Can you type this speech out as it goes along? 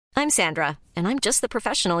I'm Sandra, and I'm just the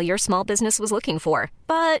professional your small business was looking for.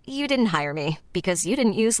 But you didn't hire me because you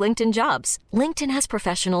didn't use LinkedIn Jobs. LinkedIn has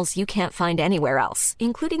professionals you can't find anywhere else,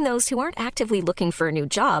 including those who aren't actively looking for a new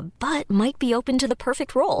job, but might be open to the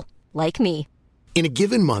perfect role, like me. In a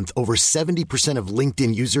given month, over 70% of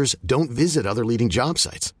LinkedIn users don't visit other leading job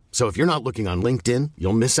sites. So if you're not looking on LinkedIn,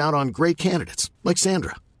 you'll miss out on great candidates like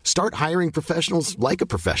Sandra. Start hiring professionals like a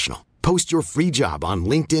professional. Post your free job on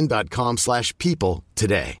linkedin.com/people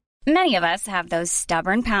today. Many of us have those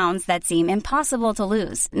stubborn pounds that seem impossible to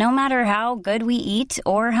lose, no matter how good we eat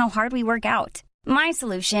or how hard we work out. My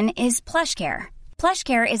solution is PlushCare.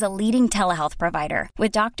 PlushCare is a leading telehealth provider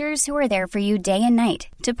with doctors who are there for you day and night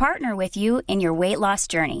to partner with you in your weight loss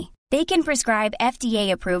journey. They can prescribe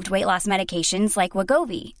FDA-approved weight loss medications like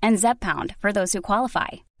Wegovy and Zepbound for those who qualify.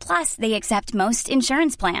 Plus, they accept most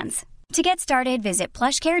insurance plans. To get started, visit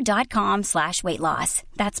plushcare.com/weightloss.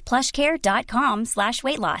 That's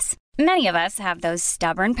plushcare.com/weightloss. Many of us have those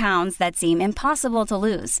stubborn pounds that seem impossible to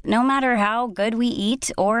lose, no matter how good we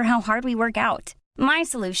eat or how hard we work out. My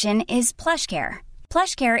solution is PlushCare.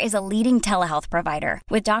 PlushCare is a leading telehealth provider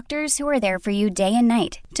with doctors who are there for you day and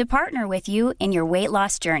night to partner with you in your weight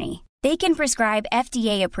loss journey. They can prescribe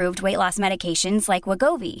FDA-approved weight loss medications like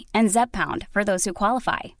Wegovy and Zepbound for those who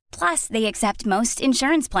qualify. Plus, they accept most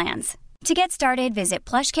insurance plans. To get started, visit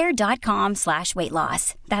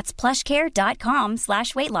plushcare.com/weightloss. That's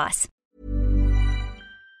plushcare.com/weightloss.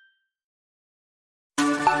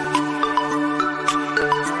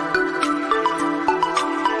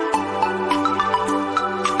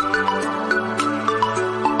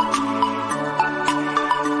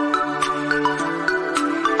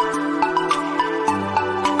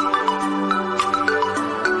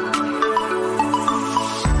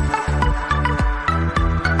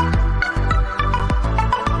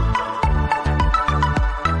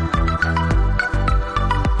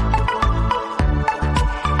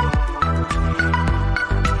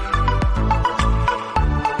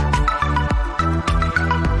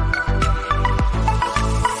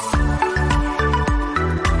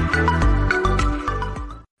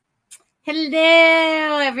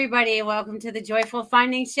 Hello, everybody. Welcome to the Joyful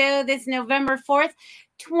Finding Show this November 4th,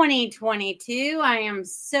 2022. I am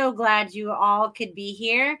so glad you all could be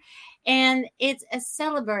here. And it's a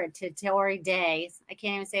celebratory day. I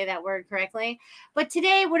can't even say that word correctly. But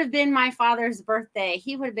today would have been my father's birthday.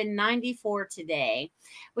 He would have been 94 today,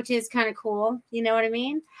 which is kind of cool. You know what I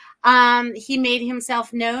mean? He made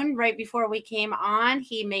himself known right before we came on.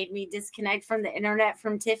 He made me disconnect from the internet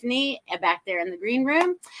from Tiffany back there in the green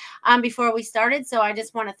room before we started. So I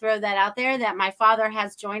just want to throw that out there that my father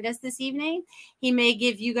has joined us this evening. He may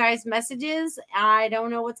give you guys messages. I don't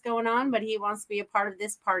know what's going on, but he wants to be a part of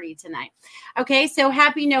this party tonight. Okay, so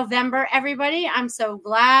happy November, everybody. I'm so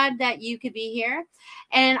glad that you could be here.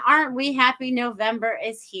 And aren't we happy November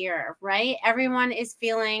is here, right? Everyone is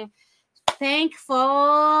feeling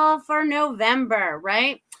thankful for November,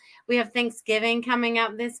 right? We have Thanksgiving coming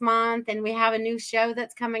up this month, and we have a new show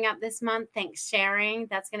that's coming up this month. Thanks sharing.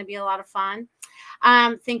 That's going to be a lot of fun.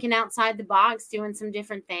 Thinking outside the box, doing some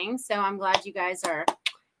different things. So I'm glad you guys are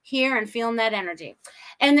here and feeling that energy.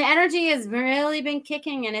 And the energy has really been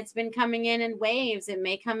kicking, and it's been coming in waves. It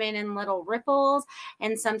may come in little ripples,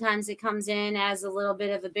 and sometimes it comes in as a little bit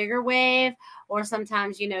of a bigger wave, or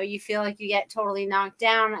sometimes, you feel like you get totally knocked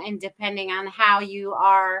down, and depending on how you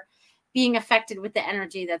are being affected with the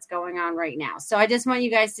energy that's going on right now. So I just want you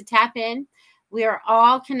guys to tap in. We are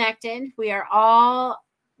all connected. We all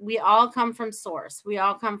come from source. We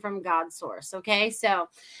all come from God's source. Okay. So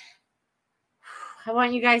I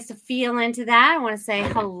want you guys to feel into that. I want to say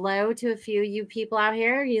hello to a few of you people out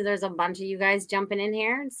here. There's a bunch of you guys jumping in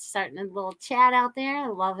here, starting a little chat out there. I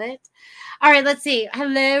love it. All right, let's see.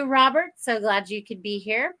 Hello, Robert. So glad you could be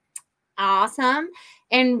here. Awesome.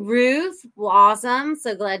 And Ruth, awesome.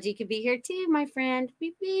 So glad you could be here too, my friend.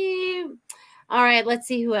 Beep, beep. All right, let's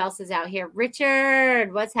see who else is out here.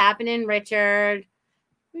 Richard, what's happening, Richard?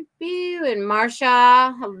 Beep, beep. And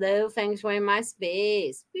Marsha, hello, Feng Shui My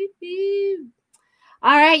Space. Beep, beep.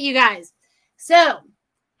 All right, you guys. So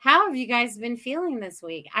how have you guys been feeling this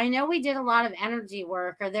week? I know we did a lot of energy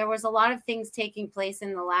work, or there was a lot of things taking place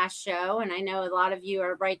in the last show, and I know a lot of you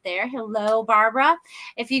are right there. Hello, Barbara.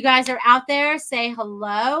 If you guys are out there, say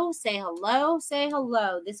hello, say hello, say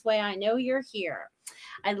hello. This way I know you're here.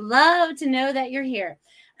 I love to know that you're here.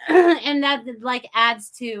 And that adds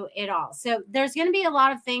to it all. So there's going to be a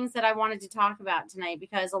lot of things that I wanted to talk about tonight,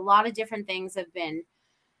 because a lot of different things have been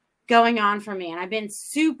going on for me, and I've been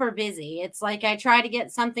super busy. It's like I try to get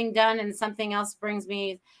something done and something else brings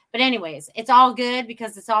me. But anyways, it's all good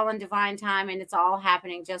because it's all in divine time and it's all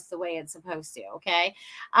happening just the way it's supposed to. Okay.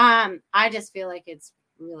 I just feel like it's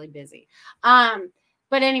really busy.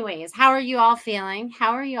 But anyways, how are you all feeling?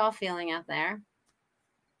 How are you all feeling out there?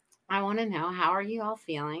 I want to know, how are you all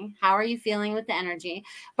feeling? How are you feeling with the energy?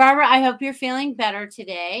 Barbara, I hope you're feeling better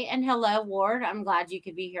today. And hello, Ward. I'm glad you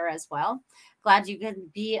could be here as well. Glad you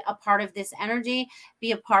could be a part of this energy,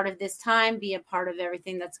 be a part of this time, be a part of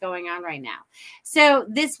everything that's going on right now. So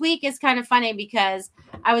this week is kind of funny because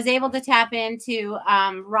I was able to tap into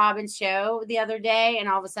Robin's show the other day, and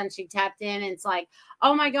all of a sudden she tapped in and it's like,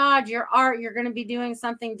 oh my God, your art, you're going to be doing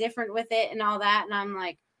something different with it and all that. And I'm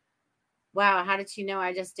like, wow, how did you know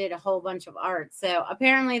I just did a whole bunch of art? So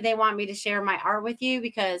apparently they want me to share my art with you,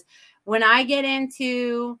 because when I get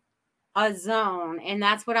into a zone, and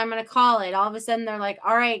that's what I'm going to call it, all of a sudden they're like,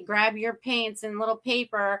 all right, grab your paints and little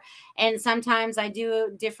paper. And sometimes I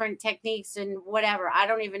do different techniques and whatever. I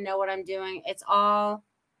don't even know what I'm doing. It's all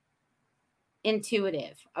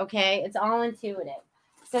intuitive. Okay. It's all intuitive.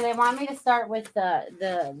 So they want me to start with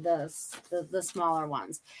the smaller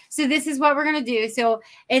ones. So this is what we're going to do. So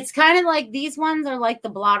it's kind of like, these ones are like the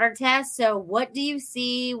blotter test. So what do you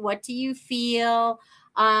see? What do you feel?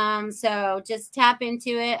 So just tap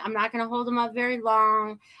into it. I'm not going to hold them up very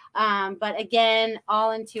long. But again,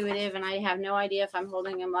 all intuitive, and I have no idea if I'm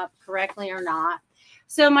holding them up correctly or not.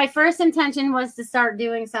 So my first intention was to start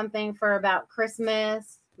doing something for about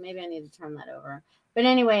Christmas. Maybe I need to turn that over. But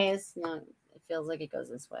anyways, no, it feels like it goes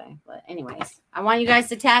this way. But anyways, I want you guys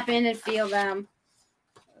to tap in and feel them.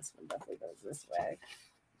 This one definitely goes this way.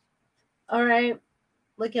 All right.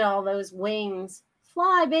 Look at all those wings.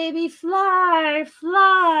 Fly, baby, fly,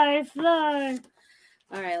 fly, fly.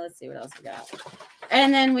 All right, let's see what else we got.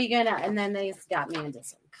 And then they got me into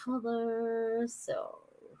some colors. So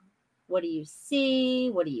what do you see?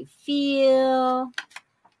 What do you feel?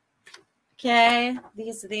 Okay,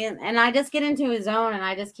 these are and I just get into a zone and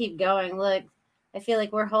I just keep going. Look, I feel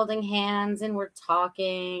like we're holding hands and we're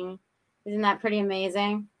talking. Isn't that pretty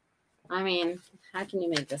amazing? I mean, how can you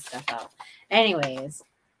make this stuff up? Anyways,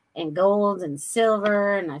 and gold and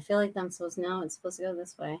silver, and I feel like it's supposed to go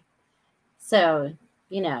this way. So,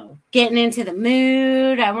 getting into the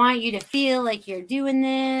mood. I want you to feel like you're doing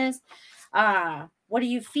this. What are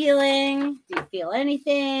you feeling? Do you feel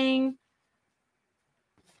anything?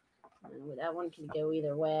 That one can go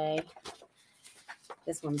either way.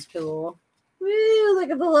 This one's cool. Woo, look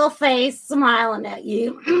at the little face smiling at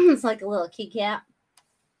you. It's like a little kitty cat.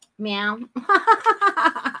 Meow.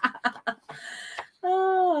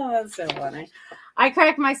 Oh, that's so funny. I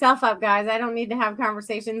crack myself up, guys. I don't need to have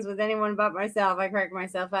conversations with anyone but myself. I crack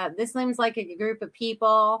myself up. This seems like a group of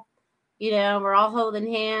people. We're all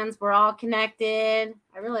holding hands. We're all connected.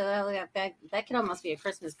 I really like that. That could almost be a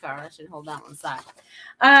Christmas card. I should hold that one side.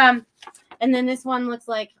 And then this one looks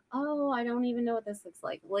like, I don't even know what this looks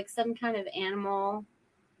like. Like some kind of animal.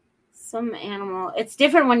 Some animal. It's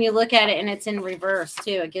different when you look at it and it's in reverse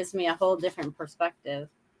too. It gives me a whole different perspective.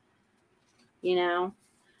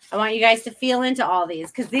 I want you guys to feel into all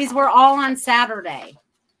these, because these were all on Saturday.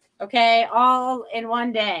 Okay. All in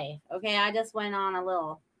one day. Okay. I just went on a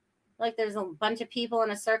little, like there's a bunch of people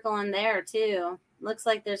in a circle in there too. Looks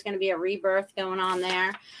like there's going to be a rebirth going on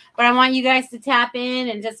there, but I want you guys to tap in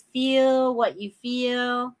and just feel what you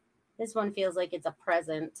feel. This one feels like it's a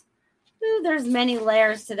present. Ooh, there's many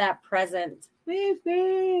layers to that present. Woo,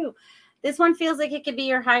 woo. This one feels like it could be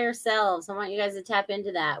your higher selves. I want you guys to tap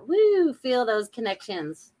into that. Woo, feel those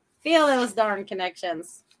connections. Feel those darn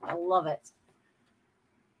connections. I love it.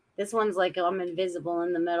 This one's like I'm invisible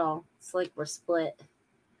in the middle. It's like we're split.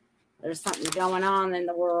 There's something going on in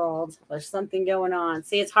the world. There's something going on.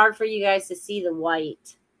 See, it's hard for you guys to see the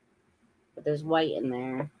white, but there's white in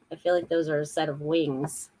there. I feel like those are a set of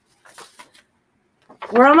wings.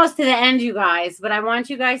 We're almost to the end, you guys, but I want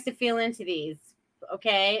you guys to feel into these.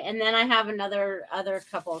 Okay. And then I have other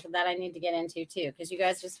couple that I need to get into too, because you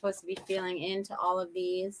guys are supposed to be feeling into all of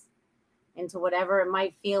these, into whatever it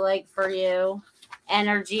might feel like for you.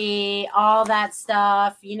 Energy, all that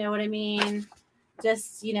stuff. You know what I mean?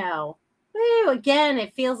 Just, woo, again,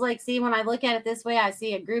 it feels like, see, when I look at it this way, I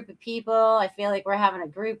see a group of people. I feel like we're having a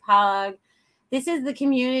group hug. This is the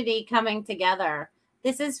community coming together.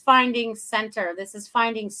 This is finding center. This is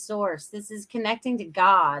finding source. This is connecting to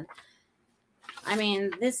God. I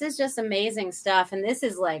mean, this is just amazing stuff. And this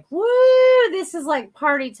is like, woo, this is like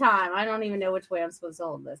party time. I don't even know which way I'm supposed to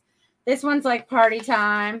hold this. This one's like party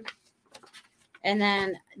time. And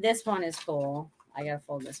then this one is cool. I got to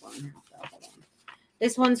fold this one.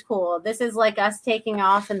 This one's cool. This is like us taking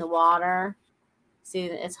off in the water. See,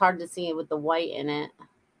 it's hard to see with the white in it,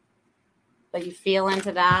 but you feel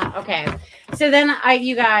into that. Okay. So then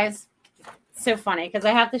you guys, so funny because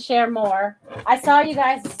I have to share more. I saw you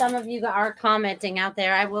guys, some of you are commenting out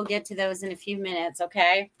there. I will get to those in a few minutes.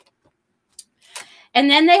 Okay. And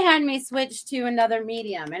then they had me switch to another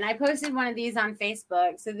medium, and I posted one of these on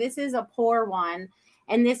Facebook. So this is a pour one.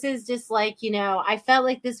 And this is just like, I felt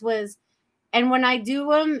like this was, and when I do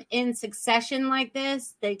them in succession like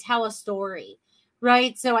this, they tell a story,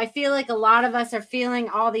 right? So I feel like a lot of us are feeling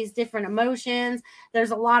all these different emotions.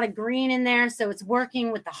 There's a lot of green in there. So it's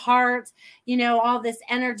working with the heart. All this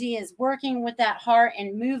energy is working with that heart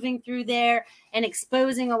and moving through there and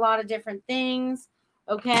exposing a lot of different things.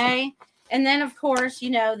 Okay. And then, of course,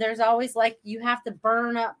 there's always like, you have to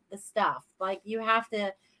burn up the stuff. Like you have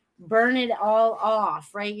to burn it all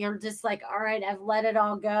off, right? You're just like, all right, I've let it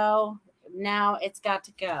all go. Now it's got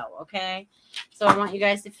to go. Okay. So I want you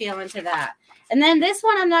guys to feel into that. And then this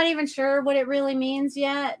one, I'm not even sure what it really means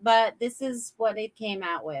yet, but this is what it came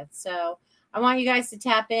out with. So I want you guys to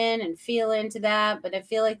tap in and feel into that. But I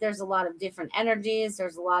feel like there's a lot of different energies.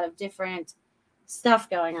 There's a lot of different stuff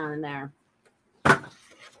going on in there.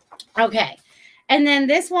 Okay. And then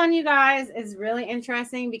this one, you guys, is really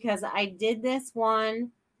interesting because I did this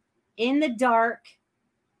one in the dark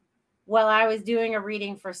while I was doing a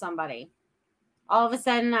reading for somebody. All of a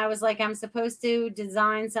sudden, I was like, I'm supposed to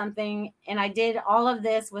design something. And I did all of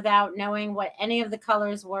this without knowing what any of the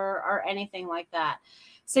colors were or anything like that.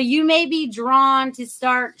 So you may be drawn to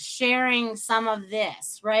start sharing some of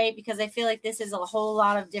this, right? Because I feel like this is a whole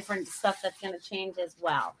lot of different stuff that's going to change as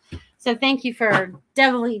well. So thank you for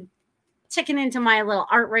definitely checking into my little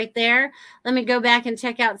art right there. Let me go back and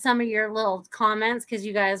check out some of your little comments because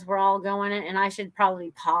you guys were all going it, and I should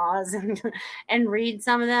probably pause and read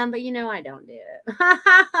some of them, but I don't do it.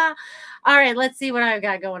 All right, let's see what I've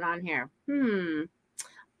got going on here.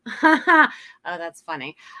 Oh, that's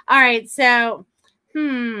funny. All right, so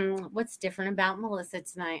what's different about Melissa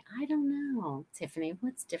tonight? I don't know. Tiffany,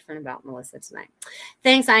 what's different about Melissa tonight?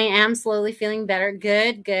 Thanks. I am slowly feeling better.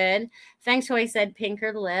 Good. Feng Shui said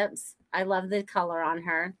pinker lips. I love the color on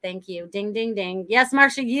her. Thank you. Ding, ding, ding. Yes,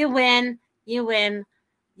 Marsha, you win.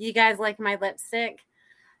 You guys like my lipstick?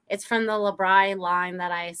 It's from the Labrie line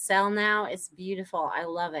that I sell now. It's beautiful. I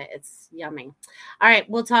love it. It's yummy. All right.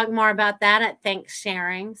 We'll talk more about that at Thanks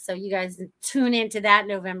Sharing. So you guys tune into that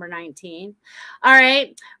November 19th. All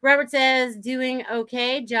right. Robert says, doing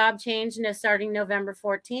okay. Job change starting November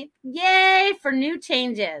 14th. Yay for new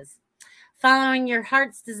changes. Following your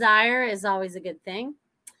heart's desire is always a good thing.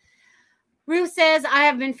 Ruth says, I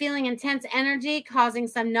have been feeling intense energy, causing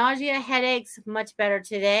some nausea, headaches. Much better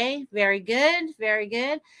today. Very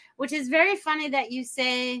good. Which is very funny that you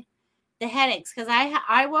say the headaches, because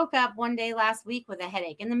I woke up one day last week with a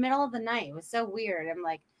headache in the middle of the night. It was so weird. I'm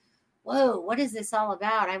like, whoa, what is this all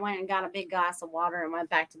about? I went and got a big glass of water and went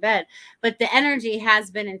back to bed. But the energy has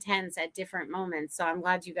been intense at different moments. So I'm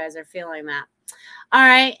glad you guys are feeling that. All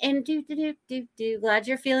right. And glad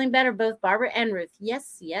you're feeling better, both Barbara and Ruth.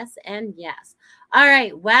 Yes, and yes. All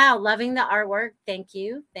right. Wow. Loving the artwork. Thank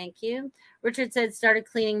you. Richard said started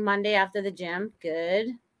cleaning Monday after the gym.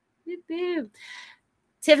 Good.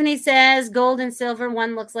 Tiffany says gold and silver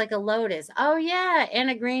one looks like a lotus. Oh, yeah. And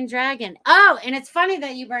a green dragon. Oh, and it's funny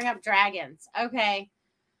that you bring up dragons. Okay.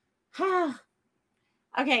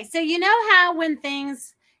 Okay. So you know how when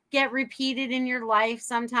things get repeated in your life,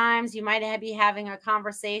 sometimes you might be having a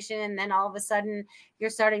conversation and then all of a sudden you're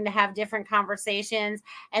starting to have different conversations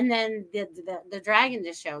and then the dragon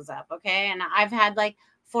just shows up. Okay. And I've had like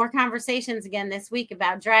 4 conversations again this week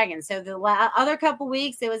about dragons. So the other couple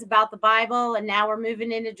weeks it was about the Bible, and now we're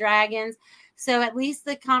moving into dragons. So at least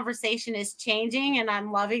the conversation is changing, and I'm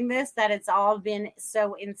loving this, that it's all been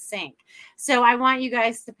so in sync. So I want you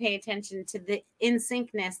guys to pay attention to the in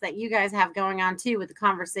syncness that you guys have going on too with the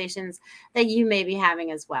conversations that you may be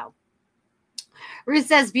having as well. Ruth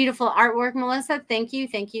says, beautiful artwork, Melissa. Thank you.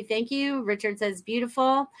 Richard says,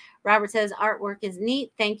 beautiful. Robert says, artwork is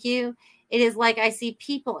neat. Thank you. It is like I see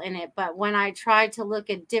people in it, but when I try to look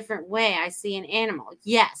a different way, I see an animal.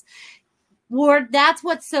 Yes. Ward, that's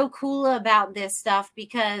what's so cool about this stuff,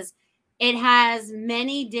 because it has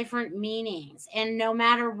many different meanings. And no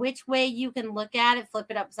matter which way you can look at it, flip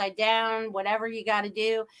it upside down, whatever you got to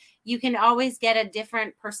do, you can always get a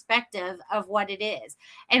different perspective of what it is.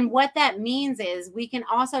 And what that means is we can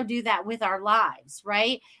also do that with our lives,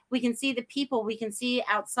 right? We can see the people, we can see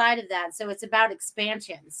outside of that. So it's about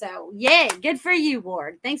expansion. So yay, good for you,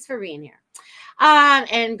 Ward. Thanks for being here.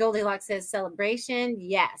 And Goldilocks says celebration.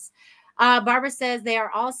 Yes. Barbara says they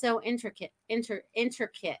are also intricate,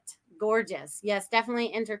 gorgeous. Yes, definitely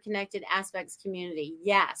interconnected aspects community.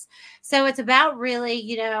 Yes. So it's about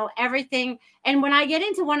really, everything. And when I get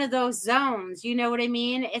into one of those zones, you know what I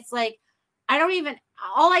mean? It's like,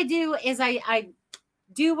 all I do is I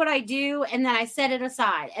do what I do, and then I set it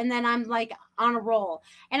aside, and then I'm like on a roll,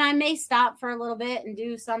 and I may stop for a little bit and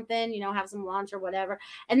do something, have some lunch or whatever,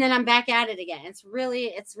 and then I'm back at it again. It's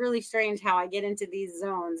really strange how I get into these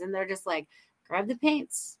zones, and they're just like, grab the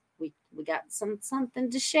paints. We got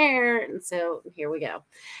something to share, and so here we go.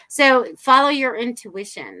 So follow your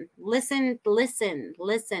intuition. Listen,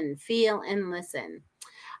 feel and listen.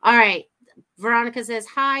 All right. Veronica says,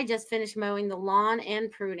 hi, just finished mowing the lawn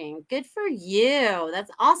and pruning. Good for you. That's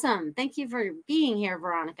awesome. Thank you for being here,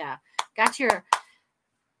 Veronica. Got your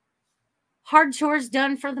hard chores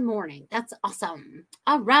done for the morning. That's awesome.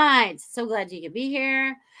 All right. So glad you could be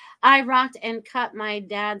here. I rocked and cut my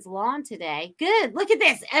dad's lawn today. Good. Look at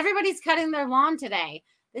this. Everybody's cutting their lawn today.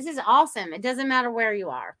 This is awesome. It doesn't matter where you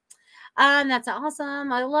are. That's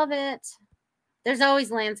awesome. I love it. There's always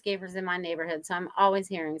landscapers in my neighborhood, so I'm always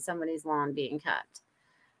hearing somebody's lawn being cut.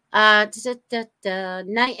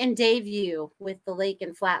 Night and day view with the lake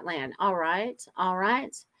and flatland. All right.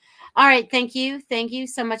 Thank you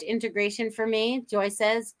so much. Integration for me. Joy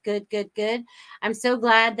says, good. I'm so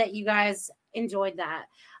glad that you guys enjoyed that.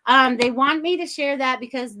 They want me to share that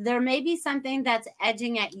because there may be something that's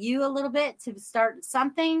edging at you a little bit to start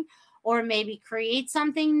something or maybe create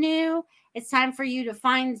something new. It's time for you to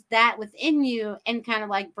find that within you and kind of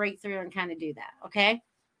like break through and kind of do that. Okay.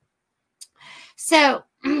 So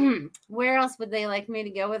where else would they like me to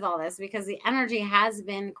go with all this? Because the energy has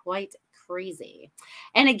been quite crazy.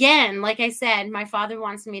 And again, like I said, my father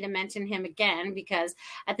wants me to mention him again, because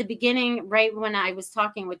at the beginning, right when I was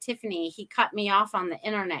talking with Tiffany, he cut me off on the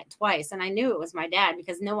internet twice. And I knew it was my dad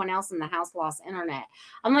because no one else in the house lost internet.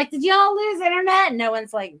 I'm like, did y'all lose internet? And no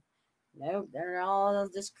one's like, no, they're all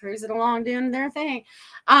just cruising along doing their thing.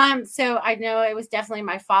 So I know it was definitely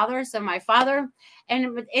my father. So my father,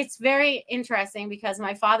 and it's very interesting because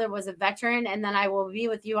my father was a veteran, and then I will be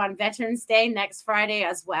with you on Veterans Day next Friday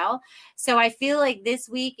as well. So I feel like this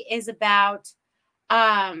week is about,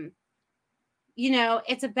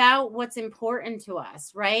 it's about what's important to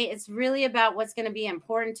us, right? It's really about what's going to be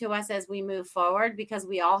important to us as we move forward, because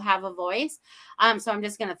we all have a voice. So I'm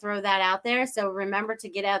just going to throw that out there. So remember to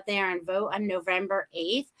get out there and vote on November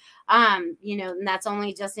 8th. And that's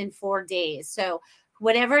only just in 4 days. So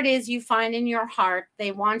whatever it is you find in your heart,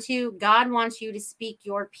 God wants you to speak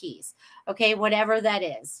your piece. Okay. Whatever that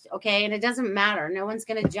is. Okay. And it doesn't matter. No one's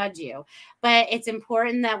going to judge you, but it's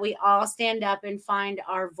important that we all stand up and find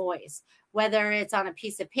our voice. Whether it's on a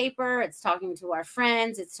piece of paper, it's talking to our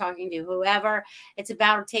friends, it's talking to whoever. It's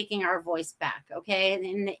about taking our voice back, okay?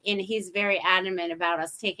 And he's very adamant about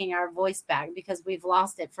us taking our voice back because we've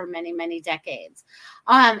lost it for many, many decades,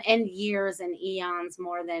 and years and eons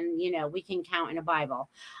more than, we can count in a Bible.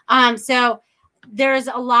 So there's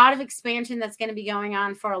a lot of expansion that's going to be going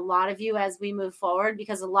on for a lot of you as we move forward,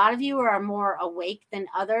 because a lot of you are more awake than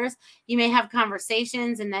others. You may have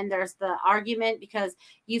conversations, and then there's the argument because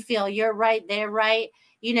you feel you're right, they're right,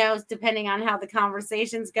 depending on how the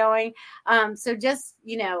conversation's going. So just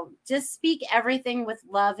speak everything with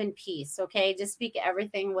love and peace. Okay. Just speak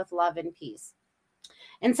everything with love and peace.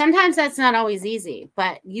 And sometimes that's not always easy,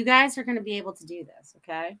 but you guys are going to be able to do this.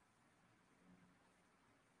 Okay.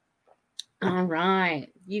 All right.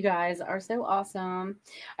 You guys are so awesome.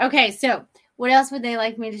 Okay. So what else would they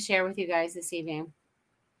like me to share with you guys this evening?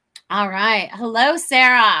 All right. Hello,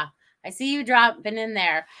 Sarah. I see you dropping in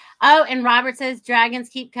there. Oh, and Robert says dragons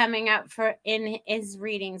keep coming up in his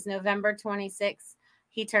readings. November 26th,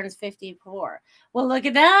 he turns 54. Well, look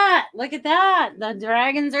at that. Look at that. The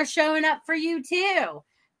dragons are showing up for you too.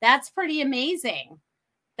 That's pretty amazing.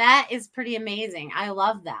 That is pretty amazing. I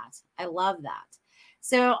love that.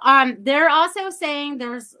 So they're also saying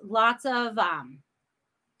there's lots of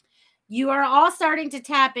you are all starting to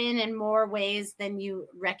tap in more ways than you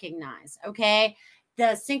recognize. Okay.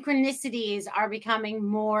 The synchronicities are becoming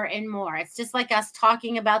more and more. It's just like us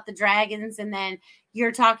talking about the dragons, and then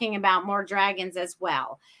you're talking about more dragons as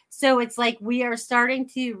well. So it's like we are starting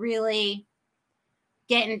to really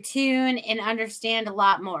get in tune and understand a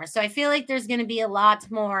lot more. So I feel like there's going to be a lot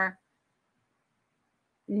more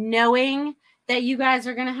knowing that you guys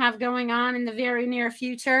are going to have going on in the very near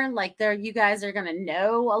future. Like you guys are going to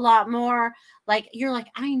know a lot more. Like you're like,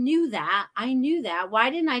 I knew that. Why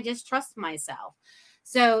didn't I just trust myself?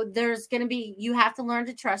 So there's going to be, you have to learn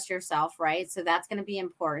to trust yourself, right? So that's going to be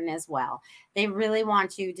important as well. They really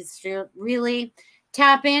want you to really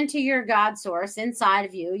Tap into your God source inside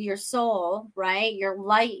of you, your soul, right? Your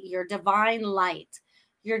light, your divine light,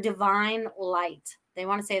 your divine light. They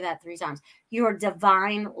want to say that 3 times. Your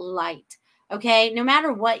divine light. Okay. No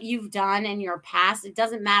matter what you've done in your past, it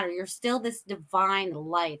doesn't matter. You're still this divine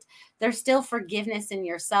light. There's still forgiveness in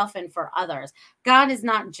yourself and for others. God is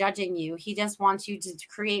not judging you. He just wants you to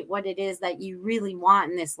create what it is that you really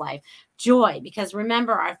want in this life. Joy. Because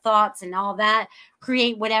remember, our thoughts and all that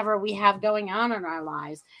create whatever we have going on in our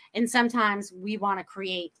lives. And sometimes we want to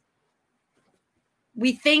create,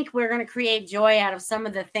 we think we're going to create joy out of some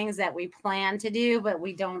of the things that we plan to do, but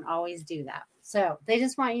we don't always do that. So they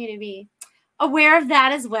just want you to be aware of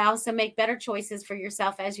that as well. So make better choices for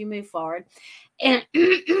yourself as you move forward. And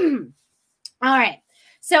all right.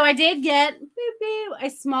 So I did get a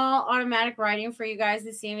small automatic writing for you guys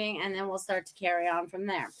this evening, and then we'll start to carry on from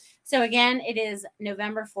there. So again, it is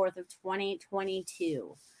November 4th of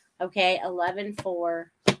 2022. Okay, 11-4-4.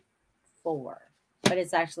 But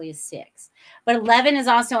it's actually a 6. But 11 is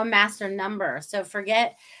also a master number. So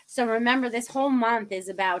remember, this whole month is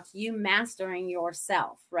about you mastering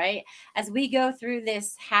yourself, right? As we go through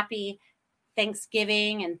this happy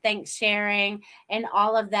Thanksgiving and thanks sharing and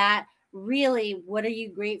all of that, really, what are you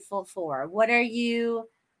grateful for? What are you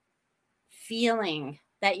feeling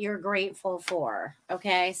that you're grateful for?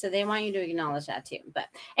 Okay, so they want you to acknowledge that too. But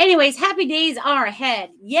anyways, happy days are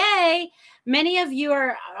ahead. Yay! Many of you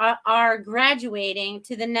are graduating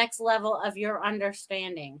to the next level of your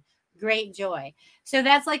understanding. Great joy. So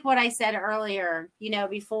that's like what I said earlier,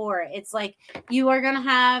 before. It's like you are going to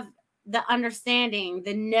have the understanding,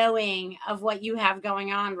 the knowing of what you have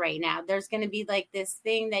going on right now. There's going to be like this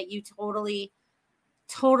thing that you totally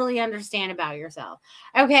understand about yourself.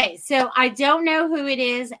 Okay, so I don't know who it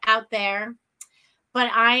is out there, but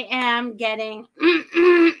I am getting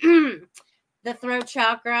the throat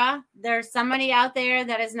chakra. There's somebody out there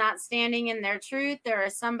that is not standing in their truth. There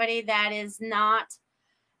is somebody that is not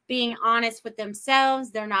being honest with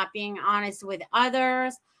themselves. They're not being honest with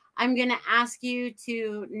others. I'm going to ask you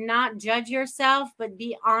to not judge yourself, but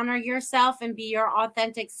honor yourself and be your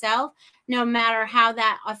authentic self, no matter how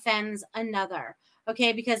that offends another.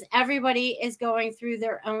 Okay, because everybody is going through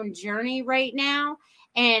their own journey right now,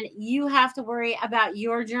 and you have to worry about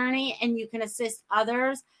your journey, and you can assist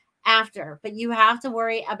others after, but you have to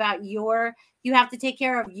worry about you have to take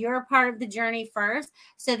care of your part of the journey first,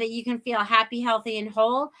 so that you can feel happy, healthy, and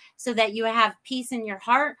whole, so that you have peace in your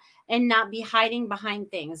heart and not be hiding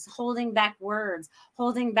behind things, holding back words,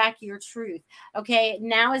 holding back your truth. Okay,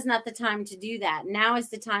 now is not the time to do that. Now is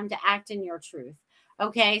the time to act in your truth.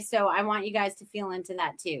 Okay, so I want you guys to feel into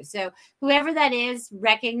that too. So whoever that is,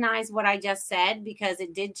 recognize what I just said, because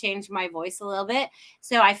it did change my voice a little bit.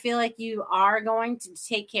 So I feel like you are going to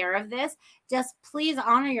take care of this. Just please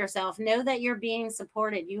honor yourself. Know that you're being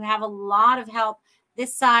supported. You have a lot of help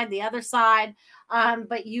this side, the other side,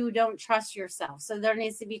 but you don't trust yourself. So there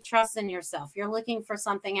needs to be trust in yourself. You're looking for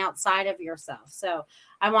something outside of yourself. So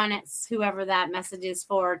I want whoever that message is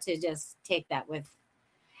for to just take that with.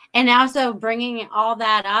 And also bringing all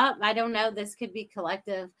that up, I don't know, this could be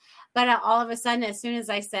collective, but all of a sudden, as soon as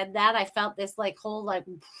I said that, I felt this whole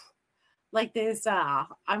this,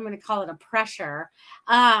 I'm going to call it a pressure,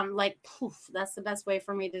 poof, that's the best way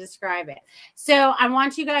for me to describe it. So I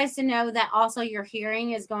want you guys to know that also your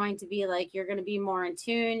hearing is going to be you're going to be more in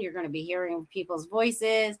tune. You're going to be hearing people's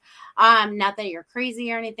voices. Not that you're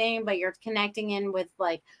crazy or anything, but you're connecting in with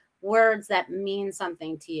words that mean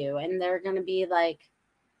something to you. And they're going to be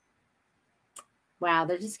wow,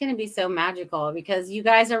 they're just going to be so magical, because you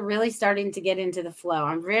guys are really starting to get into the flow.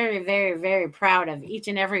 I'm very, very, very proud of each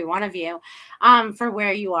and every one of you for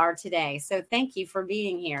where you are today. So thank you for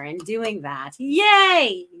being here and doing that.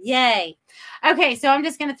 Yay! Yay! Okay, so I'm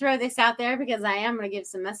just going to throw this out there, because I am going to give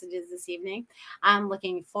some messages this evening. I'm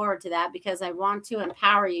looking forward to that, because I want to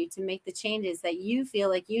empower you to make the changes that you feel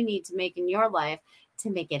like you need to make in your life to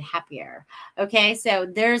make it happier. Okay, so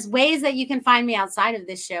there's ways that you can find me outside of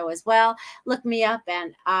this show as well. Look me up,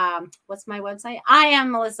 and what's my website? I am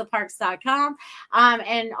melissaparks.com,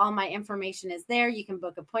 and all my information is there. You can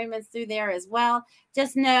book appointments through there as well.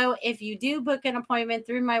 Just know, if you do book an appointment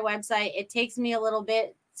through my website, it takes me a little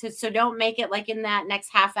bit. So don't make it in that next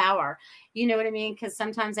half hour. You know what I mean? Because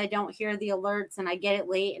sometimes I don't hear the alerts, and I get it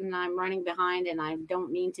late, and I'm running behind, and I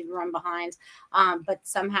don't mean to run behind. But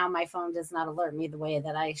somehow my phone does not alert me the way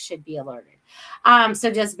that I should be alerted. So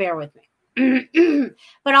just bear with me.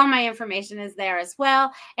 But all my information is there as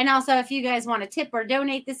well. And also, if you guys want to tip or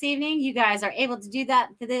donate this evening, you guys are able to do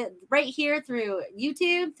that right here through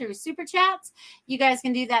YouTube, through Super Chats. You guys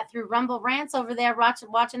can do that through Rumble Rants over there,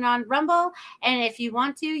 watching on Rumble. And if you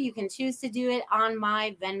want to, you can choose to do it on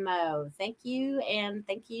my Venmo. Thank you, and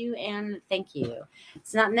thank you, and thank you.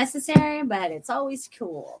 It's not necessary, but it's always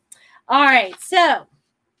cool. All right, so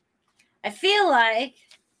I feel like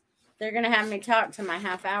they're going to have me talk to my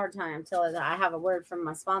half-hour time until I have a word from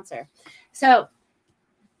my sponsor. So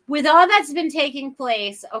with all that's been taking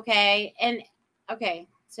place,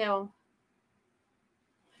 so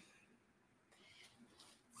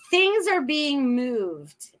things are being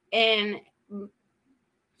moved and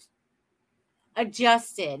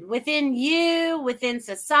adjusted within you, within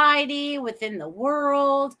society, within the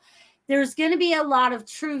world. There's going to be a lot of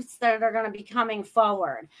truths that are going to be coming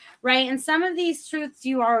forward, right? And some of these truths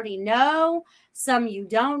you already know, some you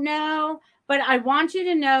don't know, but I want you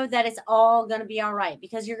to know that it's all going to be all right,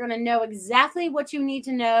 because you're going to know exactly what you need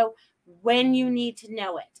to know when you need to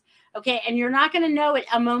know it, okay? And you're not going to know it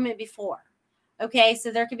a moment before, okay?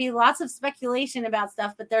 So there could be lots of speculation about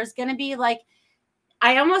stuff, but there's going to be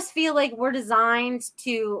I almost feel like we're designed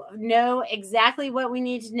to know exactly what we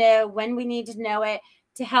need to know when we need to know it,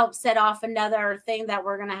 to help set off another thing that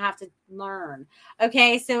we're going to have to learn.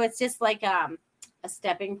 Okay. So it's just like a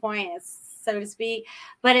stepping point, so to speak,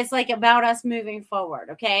 but it's like about us moving forward.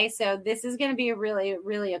 Okay. So this is going to be really,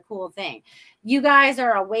 really a cool thing. You guys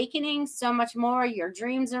are awakening so much more. Your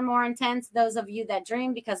dreams are more intense. Those of you that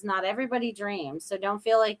dream, because not everybody dreams. So don't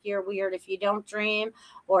feel like you're weird if you don't dream,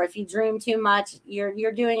 or if you dream too much.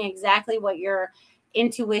 You're doing exactly what your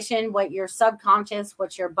intuition, what your subconscious,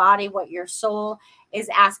 what your body, what your soul is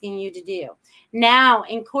asking you to do. Now,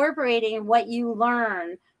 incorporating what you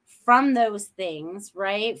learn from those things,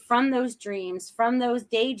 right? From those dreams, from those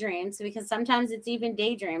daydreams, because sometimes it's even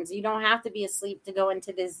daydreams. You don't have to be asleep to go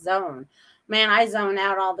into this zone. Man, I zone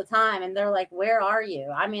out all the time, and they're like, where are you?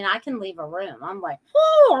 I mean, I can leave a room. I'm like,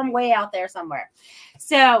 whoo, I'm way out there somewhere.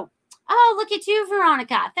 So, oh, look at you,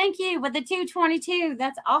 Veronica. Thank you with the 222.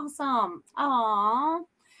 That's awesome. Aw,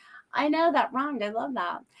 I know that rhymed. I love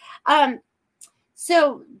that.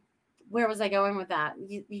 So where was I going with that?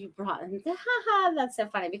 You brought, that's so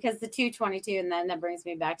funny, because the 222, and then that brings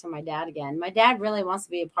me back to my dad again. My dad really wants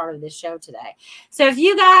to be a part of this show today. So if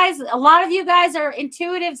you guys, a lot of you guys are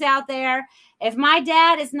intuitives out there. If my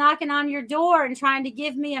dad is knocking on your door and trying to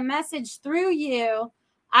give me a message through you,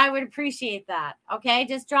 I would appreciate that. Okay.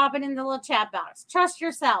 Just drop it in the little chat box. Trust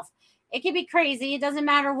yourself. It can be crazy. It doesn't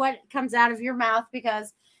matter what comes out of your mouth,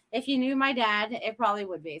 because if you knew my dad, it probably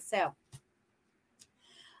would be. So,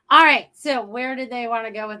 all right. So where did they want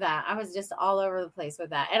to go with that? I was just all over the place with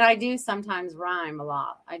that. And I do sometimes rhyme a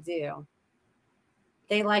lot. I do.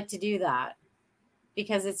 They like to do that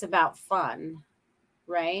because it's about fun,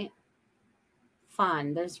 right?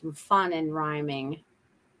 Fun. There's fun in rhyming.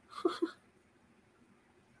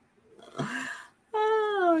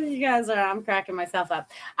 Oh, you guys are, I'm cracking myself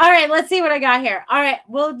up. All right. Let's see what I got here. All right.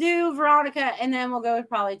 We'll do Veronica, and then we'll go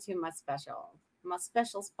probably to my special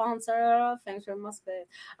sponsor. Thanks for my space.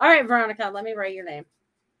 All right, Veronica, let me write your name.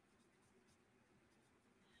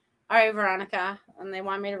 All right, Veronica, and they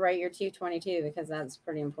want me to write your 222 because that's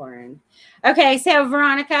pretty important. Okay, so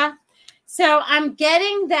Veronica, so I'm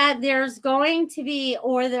getting that there's going to be,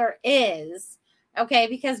 or there is, okay,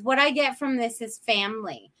 because what I get from this is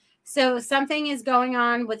family. So something is going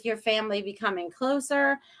on with your family becoming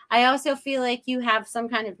closer. I also feel like you have some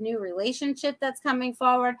kind of new relationship that's coming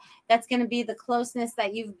forward. That's going to be the closeness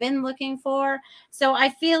that you've been looking for. So I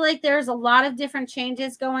feel like there's a lot of different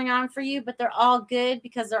changes going on for you, but they're all good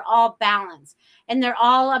because they're all balanced and they're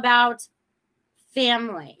all about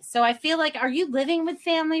family. So I feel like, are you living with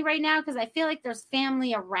family right now? Because I feel like there's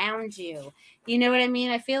family around you. You know what I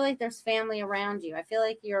mean? I feel like there's family around you. I feel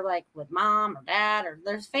like you're like with mom or dad, or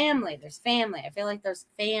there's family. There's family. I feel like there's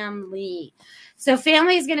family. So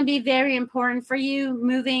family is going to be very important for you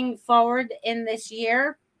moving forward in this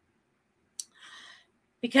year,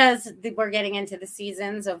 because we're getting into the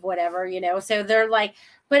seasons of whatever, you know, so they're like,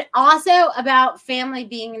 but also about family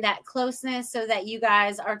being that closeness so that you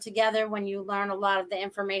guys are together when you learn a lot of the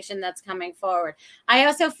information that's coming forward. I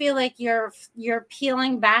also feel like you're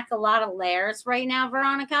peeling back a lot of layers right now,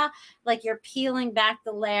 Veronica, like you're peeling back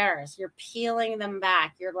the layers, you're peeling them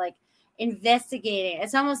back. You're like, investigating.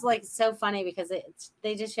 It's almost like so funny because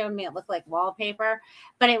they just showed me it looked like wallpaper,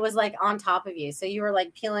 but it was like on top of you. So you were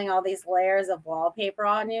like peeling all these layers of wallpaper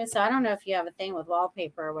on you. So I don't know if you have a thing with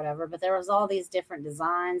wallpaper or whatever, but there was all these different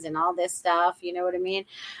designs and all this stuff. You know what I mean?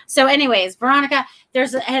 So anyways, Veronica,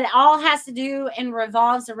 it all has to do and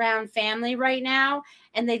revolves around family right now.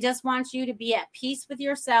 And they just want you to be at peace with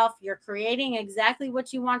yourself. You're creating exactly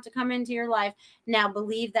what you want to come into your life. Now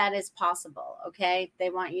believe that is possible. Okay. They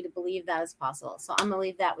want you to believe that is possible. So I'm going to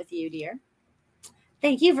leave that with you, dear.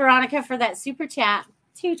 Thank you, Veronica, for that super chat.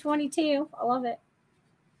 222. I love it.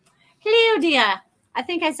 Hello, Dia. I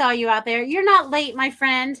think I saw you out there. You're not late, my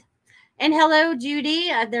friend. And hello,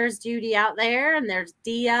 Judy. There's Judy out there. And there's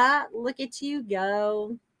Dia. Look at you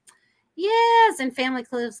go. Yes, and family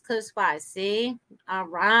close by. See? All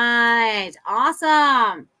right.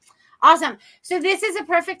 Awesome. Awesome. So this is a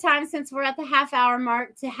perfect time, since we're at the half-hour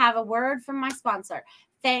mark, to have a word from my sponsor,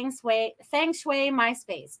 Feng Shui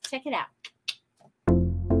MySpace. Check it out.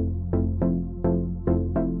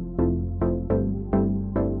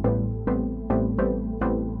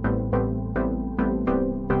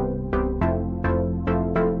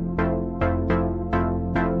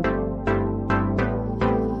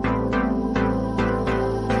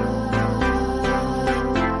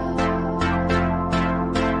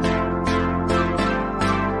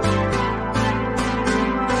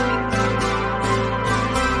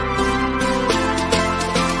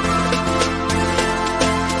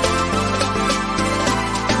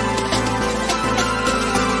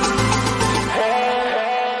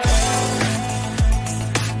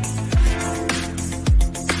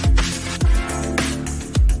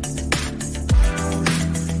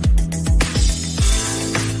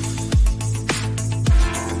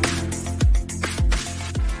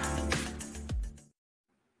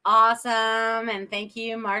 Awesome. And thank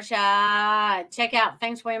you, Marsha. Check out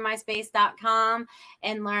fengshuimyspace.com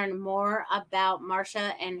and learn more about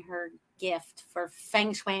Marsha and her gift for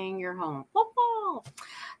feng shuiing your home. Woo-hoo.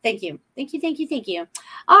 Thank you. Thank you. Thank you. Thank you.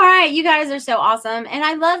 All right. You guys are so awesome. And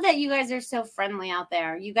I love that you guys are so friendly out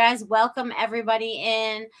there. You guys welcome everybody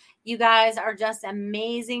in. You guys are just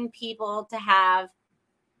amazing people to have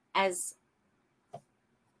as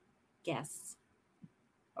guests,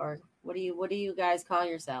 or what do you guys call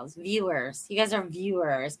yourselves? Viewers. You guys are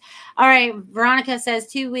viewers. All right. Veronica says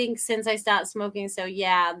 2 weeks since I stopped smoking. So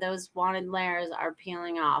yeah, those wanted layers are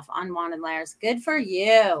peeling off. Unwanted layers. Good for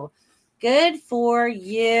you. Good for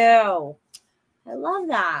you. I love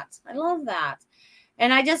that. I love that.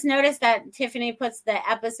 And I just noticed that Tiffany puts the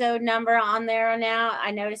episode number on there now. I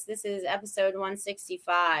noticed this is episode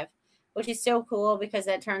 165, which is so cool because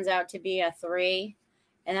that turns out to be a 3.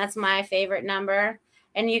 And that's my favorite number.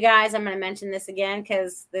 And you guys, I'm going to mention this again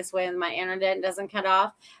because this way my internet doesn't cut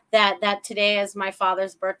off, that today is my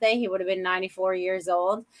father's birthday. He would have been 94 years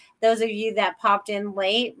old. Those of you that popped in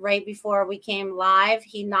late, right before we came live,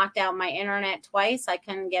 he knocked out my internet twice. I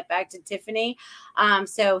couldn't get back to Tiffany.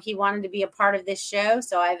 So he wanted to be a part of this show.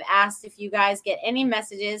 So I've asked if you guys get any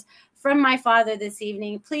messages from my father this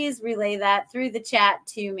evening, please relay that through the chat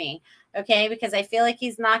to me. Okay, because I feel like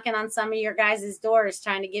he's knocking on some of your guys' doors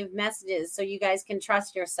trying to give messages so you guys can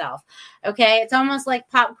trust yourself. Okay, it's almost like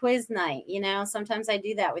pop quiz night. You know, sometimes I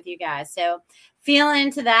do that with you guys. So feel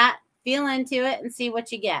into that, feel into it and see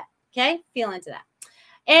what you get. Okay, feel into that.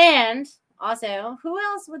 And also, who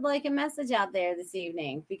else would like a message out there this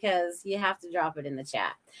evening? Because you have to drop it in the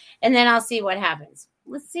chat. And then I'll see what happens.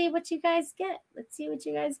 Let's see what you guys get. Let's see what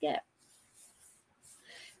you guys get.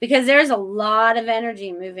 Because there's a lot of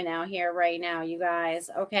energy moving out here right now, you guys,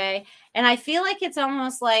 okay? And I feel like it's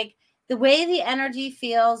almost like the way the energy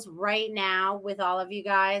feels right now with all of you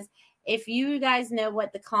guys, if you guys know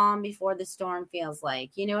what the calm before the storm feels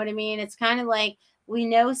like, you know what I mean? It's kind of like we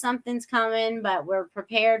know something's coming, but we're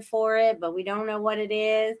prepared for it, but we don't know what it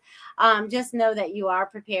is. Just know that you are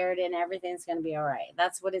prepared and everything's going to be all right.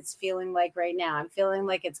 That's what it's feeling like right now. I'm feeling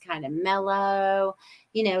like it's kind of mellow.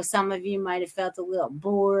 You know, some of you might have felt a little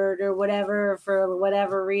bored or whatever for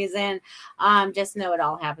whatever reason. Just know it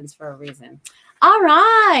all happens for a reason. All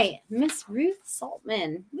right, Miss Ruth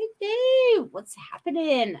Saltman. We do. What's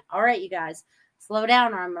happening? All right, you guys, slow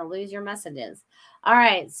down or I'm going to lose your messages. All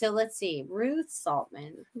right, so let's see. Ruth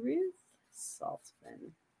Saltman. Ruth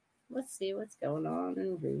Saltman. Let's see what's going on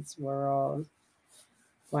in Ruth's world.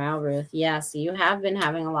 Wow, Ruth. Yes, you have been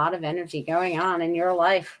having a lot of energy going on in your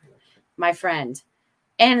life, my friend.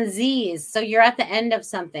 And Z's. So you're at the end of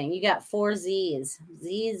something. You got 4 Z's.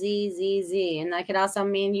 Z, Z, Z, Z. And that could also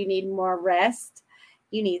mean you need more rest.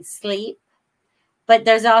 You need sleep. But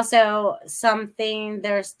there's also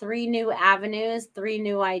there's 3 new avenues, 3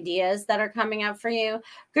 new ideas that are coming up for you.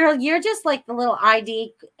 Girl, you're just like the little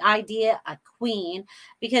idea queen,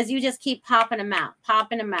 because you just keep popping them out.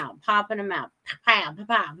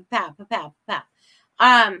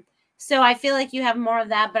 So I feel like you have more of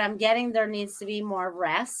that, but I'm getting there needs to be more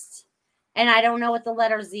rest. And I don't know what the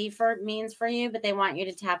letter Z means for you, but they want you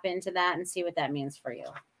to tap into that and see what that means for you.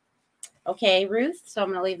 Okay, Ruth, so I'm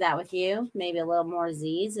going to leave that with you. Maybe a little more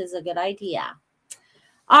Z's is a good idea.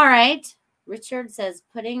 All right. Richard says,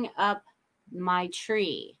 putting up my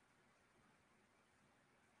tree.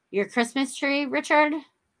 Your Christmas tree, Richard?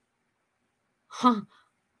 Huh.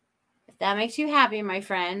 If that makes you happy, my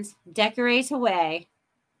friend, decorate away.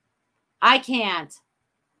 I can't.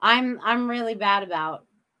 I'm really bad about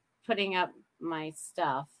putting up my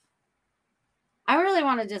stuff. I really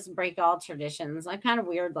want to just break all traditions. I'm kind of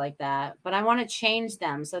weird like that, but I want to change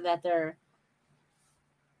them so that they're...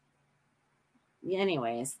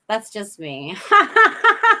 Anyways, that's just me.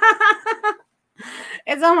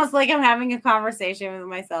 It's almost like I'm having a conversation with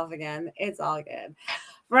myself again. It's all good.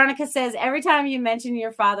 Veronica says, every time you mention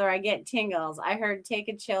your father, I get tingles. I heard take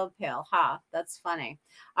a chill pill. That's funny.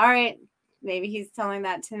 All right. Maybe he's telling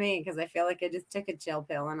that to me because I feel like I just took a chill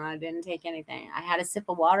pill and I didn't take anything. I had a sip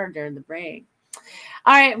of water during the break.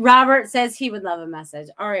 All right. Robert says he would love a message.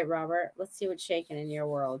 All right, Robert. Let's see what's shaking in your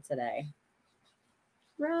world today.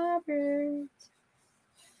 Robert.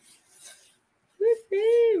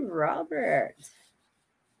 Woo-hoo, Robert.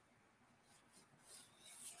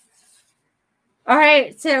 All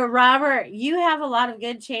right. So, Robert, you have a lot of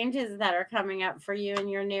good changes that are coming up for you in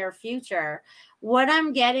your near future. What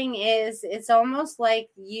I'm getting is it's almost like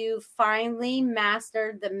you finally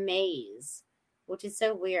mastered the maze, which is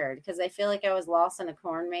so weird because I feel like I was lost in a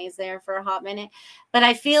corn maze there for a hot minute. But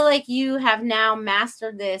I feel like you have now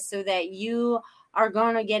mastered this so that you are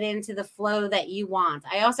going to get into the flow that you want.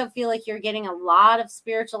 I also feel like you're getting a lot of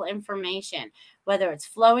spiritual information, whether it's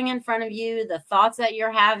flowing in front of you, the thoughts that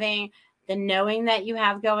you're having, the knowing that you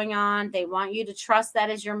have going on. They want you to trust that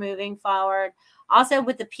as you're moving forward. Also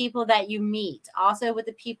with the people that you meet, also with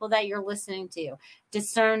the people that you're listening to,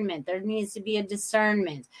 discernment. There needs to be a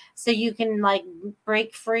discernment so you can like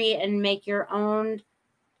break free and make your own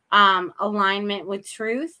alignment with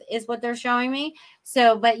truth is what they're showing me.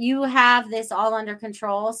 So, but you have this all under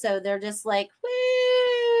control. So they're just like,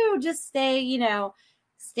 woo, just stay,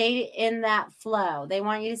 stay in that flow. They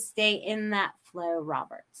want you to stay in that flow,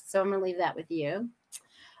 Robert. So I'm going to leave that with you.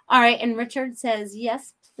 All right. And Richard says,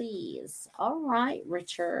 yes, please. All right,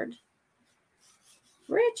 Richard.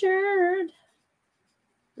 Richard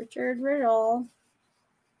Riddle.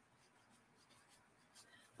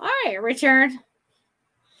 All right, Richard.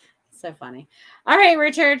 So funny. All right,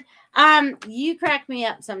 Richard. You crack me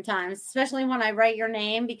up sometimes, especially when I write your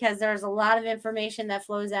name, because there's a lot of information that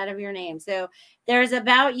flows out of your name. So there's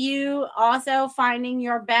about you also finding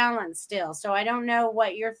your balance still. So I don't know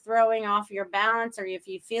what you're throwing off your balance or if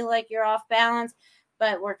you feel like you're off balance,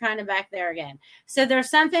 but we're kind of back there again. So there's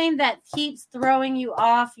something that keeps throwing you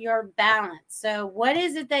off your balance. So what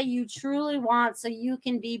is it that you truly want so you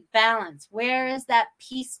can be balanced? Where is that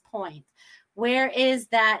peace point? Where is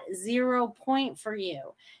that 0 point for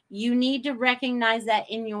you? You need to recognize that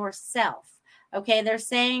in yourself. Okay, they're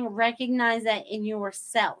saying recognize that in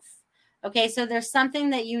yourself. Okay, so there's something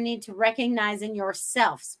that you need to recognize in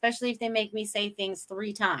yourself, especially if they make me say things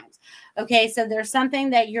 3 times. Okay, so there's something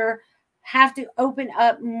that you're have to open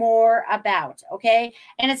up more about. Okay.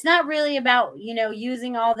 And it's not really about,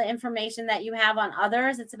 using all the information that you have on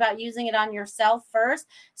others. It's about using it on yourself first.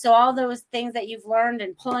 So all those things that you've learned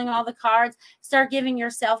and pulling all the cards, start giving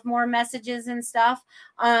yourself more messages and stuff,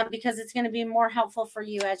 because it's going to be more helpful for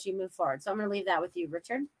you as you move forward. So I'm going to leave that with you,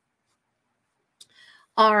 Richard.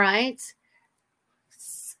 All right.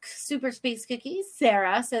 Super Space Cookies.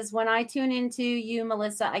 Sarah says, when I tune into you,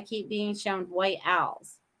 Melissa, I keep being shown white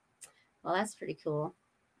owls. Well, that's pretty cool.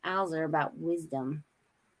 Owls are about wisdom.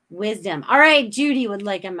 Wisdom. All right, Judy would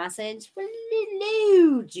like a message.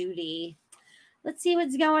 Hello, Judy. Let's see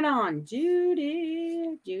what's going on.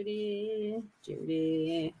 Judy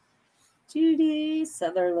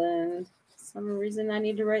Sutherland. For some reason I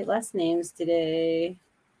need to write last names today.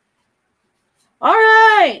 All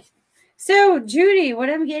right. So, Judy,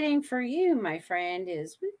 what I'm getting for you, my friend,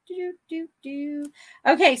 is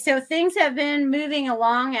okay. So things have been moving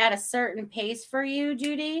along at a certain pace for you,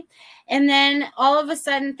 Judy. And then all of a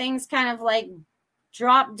sudden things kind of like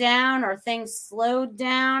dropped down or things slowed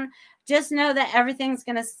down. Just know that everything's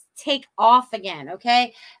going to take off again,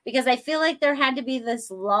 okay? Because I feel like there had to be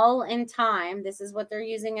this lull in time. This is what they're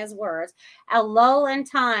using as words, a lull in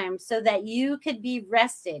time so that you could be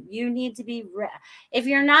rested. You need to be, if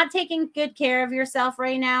you're not taking good care of yourself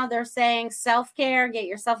right now, they're saying self-care, get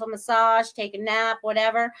yourself a massage, take a nap,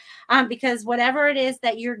 whatever, because whatever it is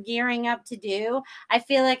that you're gearing up to do, I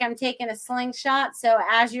feel like I'm taking a slingshot. So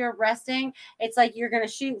as you're resting, it's like you're going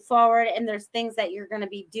to shoot forward and there's things that you're going to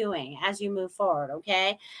be doing as you move forward,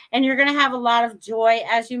 okay? And you're going to have a lot of joy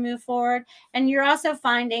as you move forward. And you're also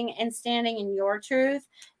finding and standing in your truth.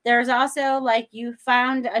 There's also like you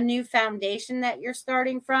found a new foundation that you're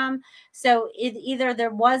starting from. So either there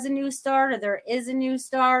was a new start or there is a new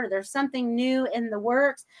start or there's something new in the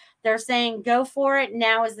works. They're saying go for it.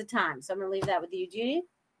 Now is the time. So I'm going to leave that with you, Judy.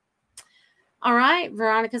 All right.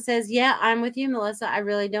 Veronica says, yeah, I'm with you, Melissa. I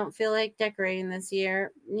really don't feel like decorating this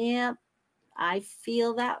year. Yep. I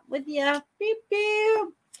feel that with you. Beep, beep.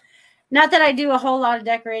 Not that I do a whole lot of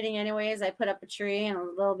decorating anyways. I put up a tree and a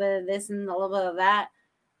little bit of this and a little bit of that.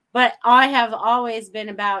 But I have always been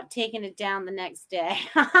about taking it down the next day.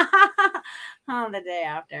 The day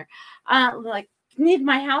after. Like, need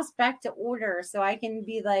my house back to order so I can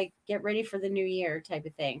be like, get ready for the new year type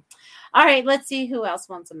of thing. All right, let's see who else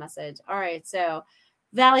wants a message. All right, so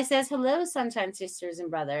Valley says, hello, Sunshine Sisters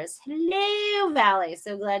and Brothers. Hello, Valley.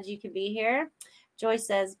 So glad you could be here. Joyce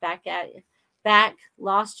says, back,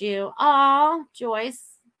 lost you. Oh,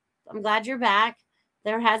 Joyce, I'm glad you're back.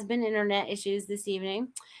 There has been internet issues this evening.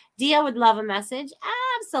 Dia would love a message.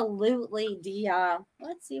 Absolutely, Dia.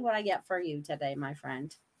 Let's see what I get for you today, my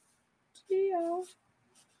friend. Dia.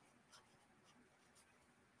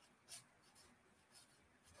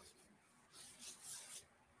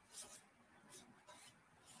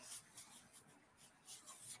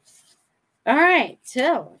 All right,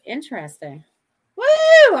 so interesting. Woo!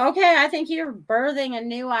 Okay, I think you're birthing a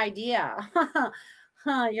new idea.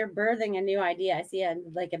 You're birthing a new idea. I see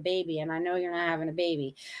like a baby, and I know you're not having a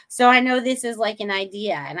baby. So I know this is like an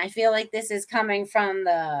idea, and I feel like this is coming from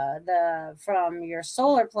from your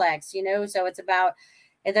solar plex, you know. So it's about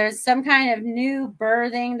there's some kind of new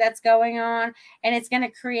birthing that's going on, and it's going to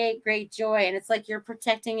create great joy. And it's like you're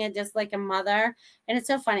protecting it just like a mother. And it's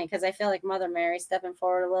so funny because I feel like Mother Mary stepping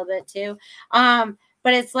forward a little bit too.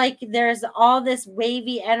 But it's like there's all this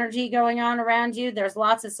wavy energy going on around you. There's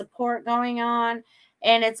lots of support going on.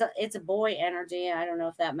 And it's a boy energy. I don't know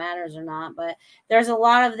if that matters or not, but there's a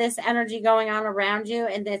lot of this energy going on around you,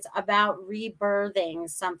 and it's about rebirthing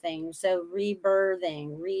something. So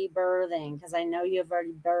rebirthing, because I know you've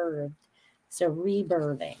already birthed. So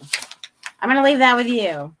rebirthing. I'm going to leave that with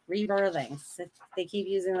you. Rebirthing. So they keep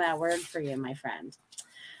using that word for you, my friend.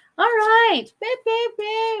 All right. Beep, beep,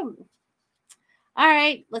 beep. All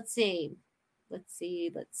right. Let's see.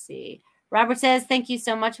 Robert says, thank you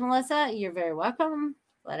so much, Melissa. You're very welcome.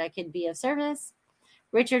 Glad I could be of service.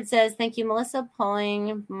 Richard says, thank you, Melissa.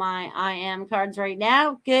 Pulling my I am cards right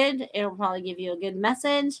now. Good. It'll probably give you a good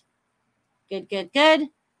message. Good.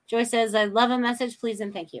 Joy says, I love a message. Please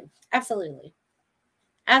and thank you. Absolutely.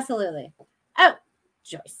 Oh,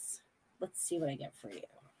 Joyce. Let's see what I get for you.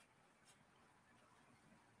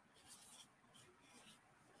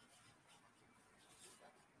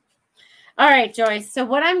 All right, Joyce. So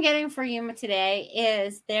what I'm getting for you today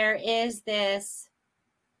is there is this,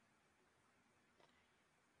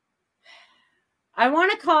 I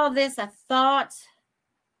want to call this a thought,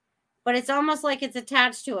 but it's almost like it's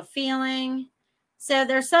attached to a feeling. So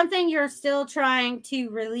there's something you're still trying to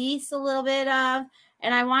release a little bit of.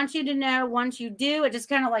 And I want you to know once you do, it just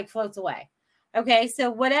kind of like floats away. Okay. So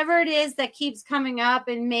whatever it is that keeps coming up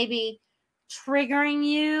and maybe triggering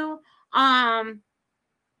you,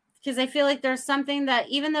 because I feel like there's something that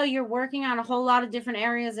even though you're working on a whole lot of different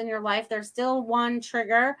areas in your life, there's still one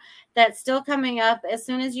trigger that's still coming up. As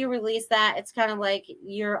soon as you release that, it's kind of like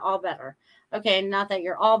you're all better. Okay, not that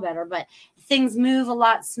you're all better, but things move a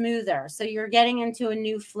lot smoother. So you're getting into a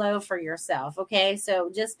new flow for yourself. Okay,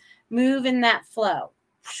 so just move in that flow.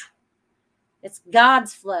 It's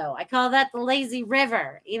God's flow. I call that the lazy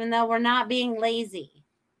river, even though we're not being lazy.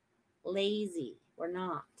 We're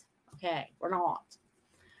not. Okay, we're not.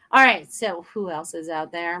 All right, so who else is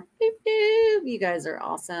out there? Boop, boop. You guys are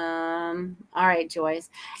awesome. All right, Joyce.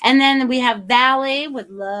 And then we have Valley would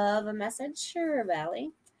love a message. Sure,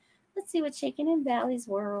 Valley. Let's see what's shaking in Valley's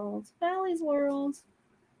world.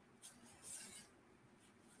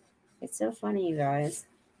 It's so funny, you guys.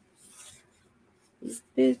 These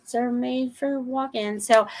boots are made for walking.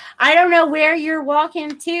 So I don't know where you're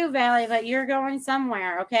walking to, Valley, but you're going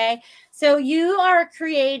somewhere, okay? So you are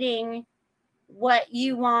creating what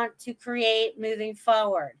you want to create moving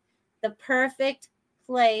forward. The perfect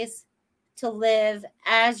place to live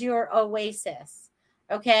as your oasis.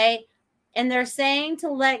 Okay. And they're saying to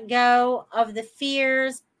let go of the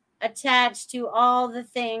fears attached to all the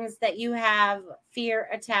things that you have fear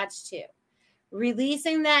attached to.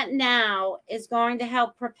 Releasing that now is going to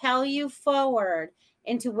help propel you forward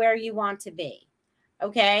into where you want to be.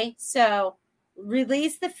 Okay. So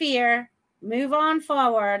release the fear, move on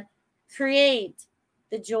forward, create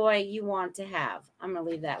the joy you want to have. I'm going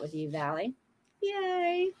to leave that with you, Valley.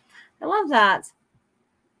 Yay. I love that.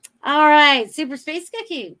 All right. Super Space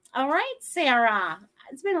Cookie. All right, Sarah.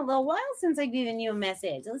 It's been a little while since I've given you a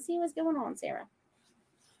message. Let's see what's going on, Sarah.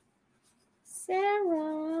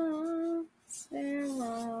 Sarah.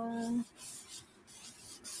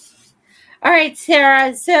 All right,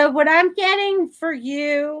 Sarah. So what I'm getting for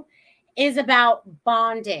you is about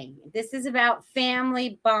bonding. This is about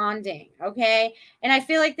family bonding, okay? And I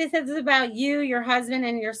feel like this is about you, your husband,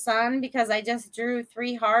 and your son, because I just drew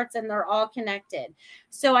 3 hearts and they're all connected.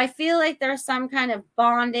 So I feel like there's some kind of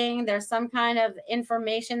bonding. There's some kind of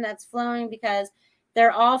information that's flowing because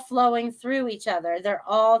they're all flowing through each other. They're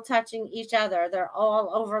all touching each other. They're all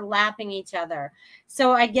overlapping each other.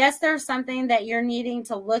 So I guess there's something that you're needing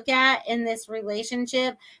to look at in this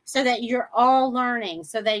relationship so that you're all learning,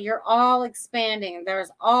 so that you're all expanding.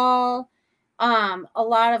 There's all a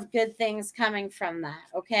lot of good things coming from that,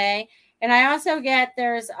 okay? And I also get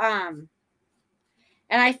and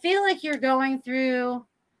I feel like you're going through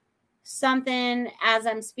something as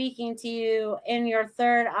I'm speaking to you in your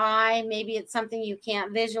third eye. Maybe it's something you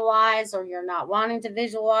can't visualize or you're not wanting to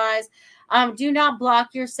visualize. Do not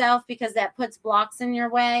block yourself because that puts blocks in your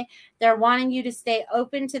way. They're wanting you to stay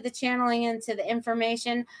open to the channeling and to the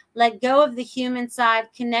information. Let go of the human side,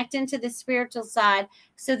 connect into the spiritual side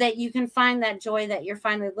so that you can find that joy that you're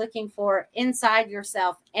finally looking for inside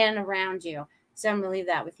yourself and around you. So I'm going to leave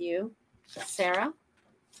that with you, Sarah.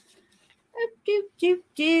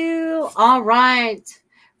 All right.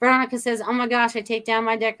 Veronica says, oh my gosh, I take down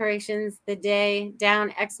my decorations the day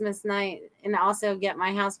down Xmas night and also get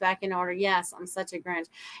my house back in order. Yes, I'm such a Grinch.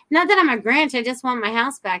 Not that I'm a Grinch. I just want my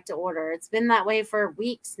house back to order. It's been that way for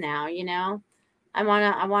weeks now, you know. I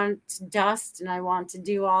want to dust and I want to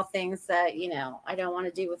do all things that, you know, I don't want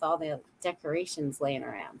to do with all the decorations laying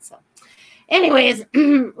around. So anyways,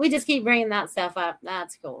 we just keep bringing that stuff up.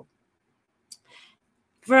 That's cool.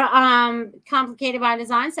 For Complicated by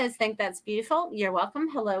Design says, think that's beautiful. You're welcome.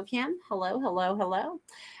 Hello, Kim. Hello.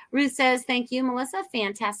 Ruth says, thank you, Melissa.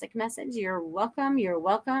 Fantastic message. You're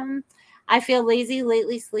welcome. I feel lazy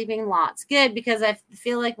lately, sleeping lots. Good, because I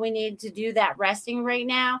feel like we need to do that resting right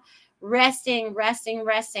now. Resting.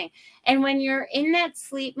 And when you're in that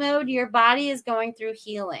sleep mode, your body is going through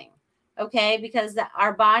healing. Okay, because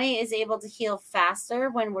our body is able to heal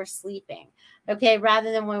faster when we're sleeping. Okay,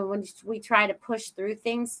 rather than when we try to push through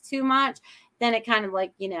things too much, then it kind of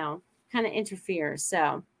like, you know, kind of interferes.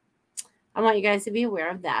 So I want you guys to be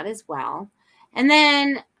aware of that as well. And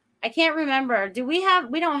then I can't remember. We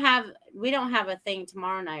don't have a thing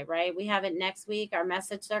tomorrow night, right? We have it next week, our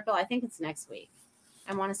message circle. I think it's next week.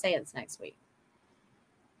 I want to say it's next week.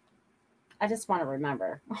 I just want to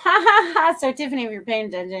remember. So Tiffany, if you're paying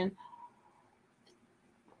attention,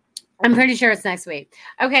 I'm pretty sure it's next week.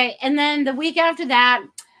 Okay. And then the week after that,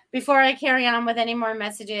 before I carry on with any more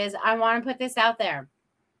messages, I want to put this out there.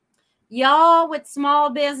 Y'all with small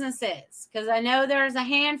businesses, because I know there's a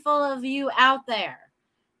handful of you out there,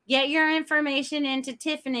 get your information into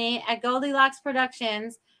Tiffany at Goldilocks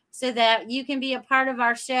Productions so that you can be a part of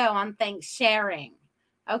our show on Thanks Sharing.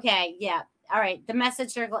 Okay. Yeah. All right. The message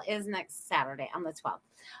circle is next Saturday on the 12th.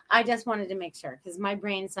 I just wanted to make sure because my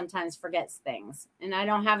brain sometimes forgets things and I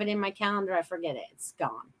don't have it in my calendar. I forget it. It's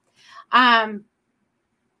gone.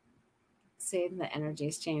 See, the energy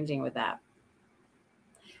is changing with that.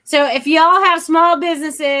 So if y'all have small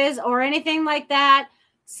businesses or anything like that,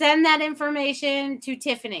 send that information to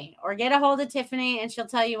Tiffany or get a hold of Tiffany and she'll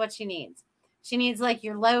tell you what she needs. She needs like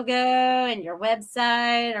your logo and your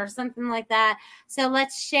website or something like that. So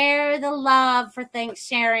let's share the love for Thanks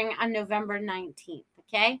Sharing on November 19th.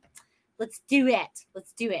 Okay, let's do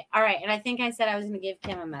it. All right. And I think I said I was going to give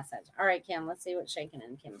Kim a message. All right, Kim, let's see what's shaking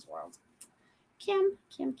in Kim's world. Kim.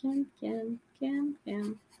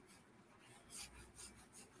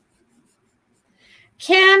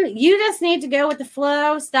 Kim, you just need to go with the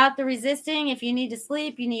flow. Stop the resisting. If you need to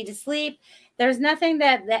sleep, you need to sleep. There's nothing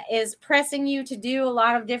that is pressing you to do a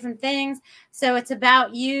lot of different things. So it's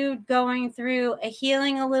about you going through a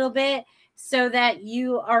healing a little bit so that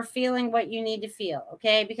you are feeling what you need to feel,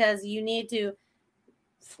 okay? Because you need to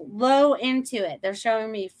flow into it. They're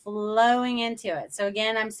showing me flowing into it. So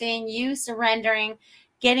again, I'm seeing you surrendering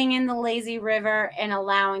getting in the lazy river and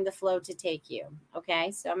allowing the flow to take you.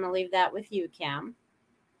 Okay, so I'm going to leave that with you, Kim.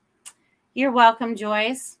 You're welcome,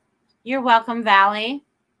 Joyce. You're welcome, Valley.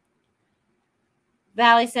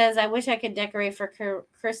 Valley says, I wish I could decorate for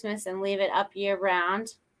Christmas and leave it up year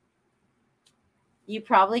round. You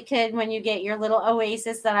probably could when you get your little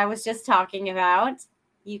oasis that I was just talking about.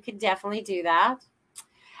 You could definitely do that.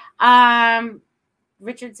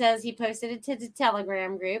 Richard says he posted it to the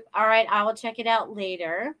Telegram group. All right, I will check it out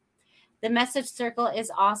later. The message circle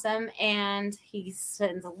is awesome, and he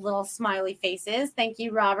sends little smiley faces. Thank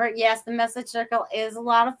you, Robert. Yes, the message circle is a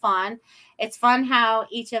lot of fun. It's fun how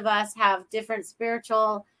each of us have different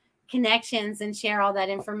spiritual connections and share all that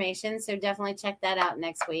information. So definitely check that out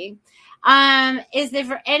next week. Is there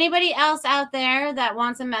for anybody else out there that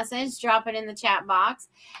wants a message, drop it in the chat box.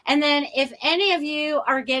 And then if any of you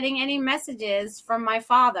are getting any messages from my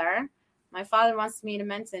father wants me to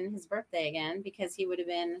mention his birthday again because he would have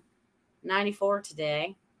been 94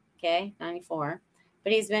 today. Okay, 94.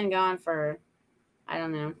 But he's been gone for, I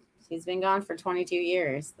don't know. He's been gone for 22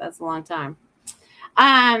 years. That's a long time.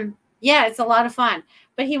 Yeah, it's a lot of fun.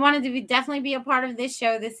 But he wanted to definitely be a part of this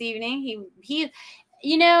show this evening. He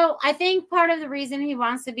you know, I think part of the reason he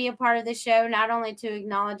wants to be a part of the show, not only to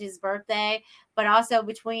acknowledge his birthday, but also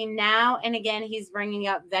between now and again, he's bringing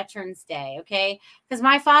up Veterans Day, okay? Because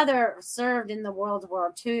my father served in the World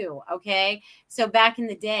War II, okay? So back in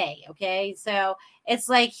the day, okay? So it's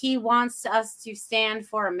like he wants us to stand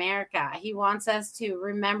for America. He wants us to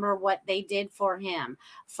remember what they did for him,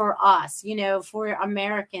 for us, you know, for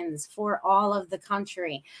Americans, for all of the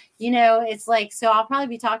country. You know, it's like, so I'll probably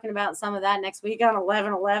be talking about some of that next week on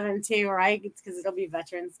 11/11 too, right? Because it'll be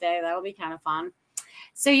Veterans Day. That'll be kind of fun.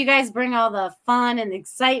 So you guys bring all the fun and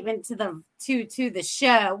excitement to the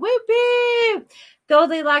show. Whoop-whoop!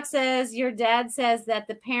 Goldilocks says, your dad says that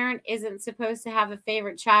the parent isn't supposed to have a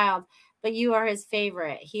favorite child, but you are his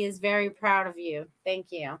favorite. He is very proud of you.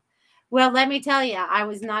 Thank you. Well, let me tell you, I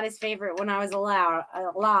was not his favorite when I was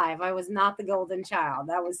alive. I was not the golden child.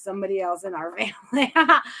 That was somebody else in our family.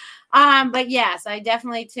 But yes, I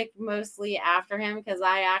definitely took mostly after him because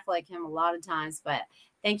I act like him a lot of times. But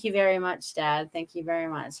thank you very much, Dad. Thank you very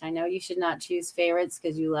much. I know you should not choose favorites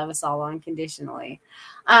because you love us all unconditionally.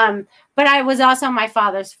 But I was also my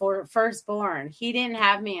father's firstborn. He didn't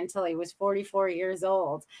have me until he was 44 years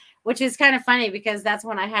old, which is kind of funny because that's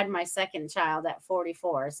when I had my second child at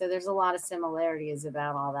 44. So there's a lot of similarities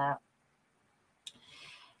about all that.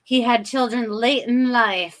 He had children late in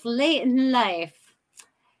life.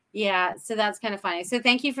 Yeah, so that's kind of funny. So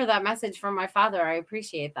thank you for that message from my father. I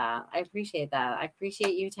appreciate that. I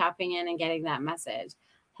appreciate you tapping in and getting that message.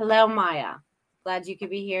 Hello, Maya. Glad you could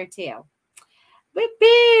be here too.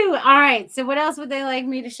 Woo-hoo! All right, so what else would they like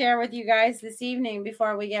me to share with you guys this evening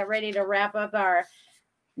before we get ready to wrap up our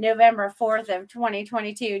November 4th of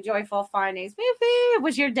 2022 Joyful Findings? Woo-hoo!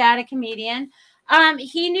 Was your dad a comedian?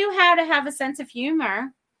 He knew how to have a sense of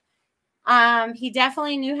humor. He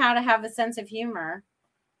definitely knew how to have a sense of humor.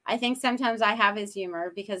 I think sometimes I have his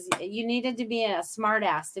humor because you needed to be a smart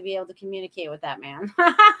ass to be able to communicate with that man.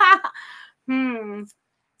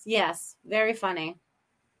 Yes, very funny.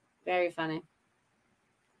 Very funny.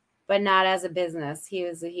 But not as a business. He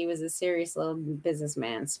was a serious little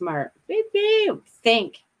businessman. Smart.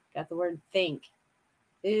 Think. Got the word think.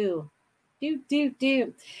 Ooh.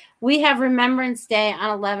 Do. We have Remembrance Day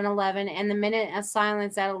on 11/11 and the minute of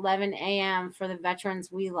silence at 11 a.m. for the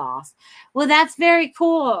veterans we lost. Well, that's very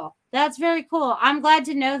cool. That's very cool. I'm glad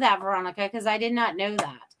to know that, Veronica, because I did not know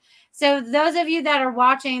that. So those of you that are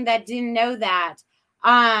watching that didn't know that,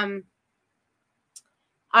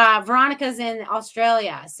 Veronica's in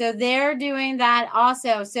Australia. So they're doing that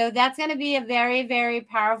also. So that's going to be a very, very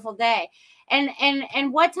powerful day.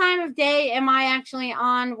 And what time of day am I actually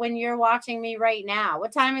on when you're watching me right now?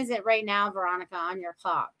 What time is it right now, Veronica, on your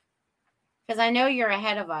clock? Because I know you're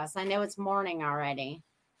ahead of us. I know it's morning already.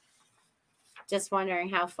 Just wondering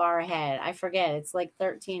how far ahead. I forget. It's like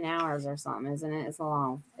 13 hours or something, isn't it? It's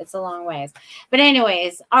a long ways. But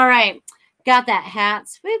anyways, all right. Got that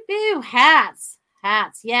hats. Woo-hoo, hats.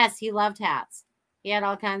 Yes, he loved hats. He had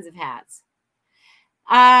all kinds of hats.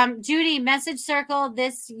 Judy, message circle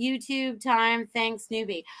this YouTube time. Thanks,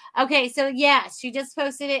 newbie. Okay, so yes, she just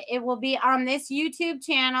posted it. It will be on this YouTube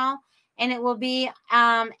channel, and it will be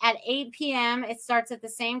at 8 p.m. It starts at the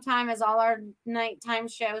same time as all our nighttime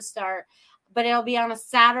shows start, but it'll be on a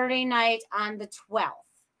Saturday night on the 12th.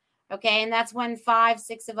 Okay, and that's when 5,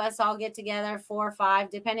 6 of us all get together, 4 or 5,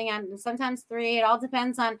 depending on, sometimes 3. It all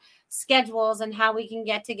depends on schedules and how we can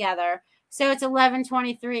get together. So it's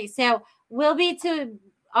 11:23. So we'll be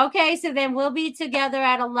Okay, so then we'll be together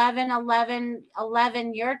at 11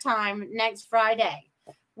 your time next Friday.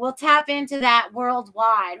 We'll tap into that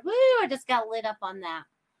worldwide. Woo, I just got lit up on that.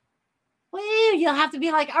 Woo, you'll have to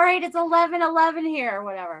be like, all right, it's 11 here or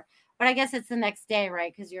whatever. But I guess it's the next day,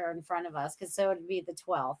 right? Because you're in front of us. Because so it'd be the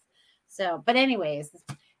 12th. So, but anyways,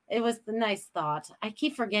 it was the nice thought. I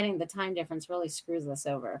keep forgetting the time difference really screws us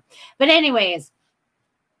over. But anyways,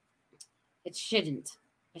 it shouldn't.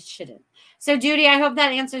 It shouldn't. So, Judy, I hope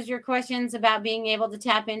that answers your questions about being able to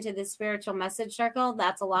tap into the spiritual message circle.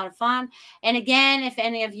 That's a lot of fun. And again, if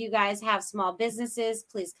any of you guys have small businesses,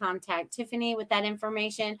 please contact Tiffany with that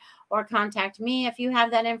information, or contact me if you have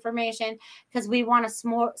that information, because we want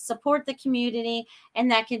to support the community, and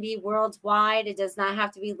that can be worldwide. It does not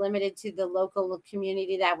have to be limited to the local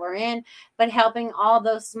community that we're in, but helping all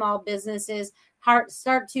those small businesses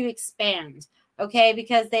start to expand. Okay,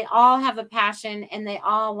 because they all have a passion and they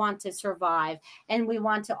all want to survive, and we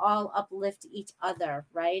want to all uplift each other,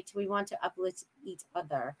 right? We want to uplift each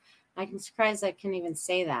other. I'm surprised I can even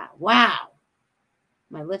say that. Wow.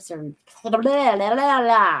 My lips are blah, blah, blah,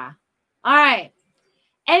 blah. All right.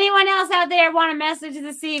 Anyone else out there want a message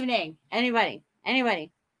this evening? Anybody?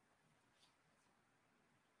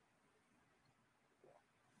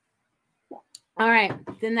 All right,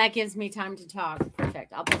 then that gives me time to talk.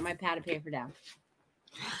 Perfect. I'll put my pad of paper down.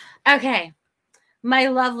 Okay, my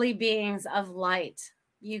lovely beings of light.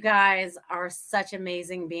 You guys are such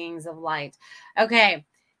amazing beings of light. Okay,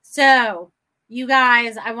 so you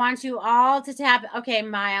guys, I want you all to tap. Okay,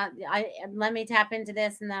 Maya, let me tap into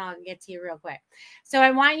this and then I'll get to you real quick. So I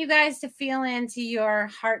want you guys to feel into your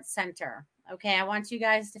heart center. Okay, I want you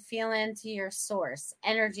guys to feel into your source,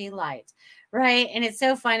 energy light, right? And it's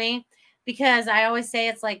so funny, because I always say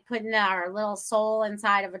it's like putting our little soul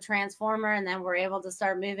inside of a transformer, and then we're able to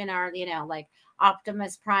start moving our, like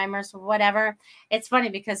Optimus Primers or whatever. It's funny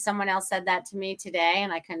because someone else said that to me today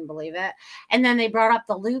and I couldn't believe it. And then they brought up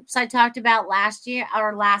the loops I talked about last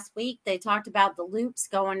week. They talked about the loops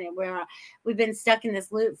going, we've been stuck in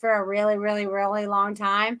this loop for a really, really, really long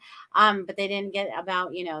time. But they didn't get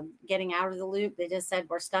about, getting out of the loop. They just said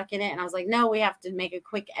we're stuck in it. And I was like, no, we have to make a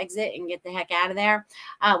quick exit and get the heck out of there.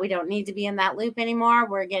 We don't need to be in that loop anymore.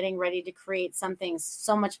 We're getting ready to create something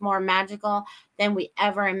so much more magical than we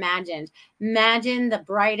ever imagined. Imagine the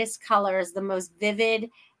brightest colors, the most vivid,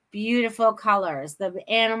 beautiful colors, the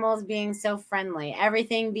animals being so friendly,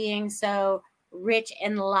 everything being so rich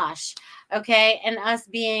and lush, okay? And us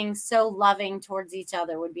being so loving towards each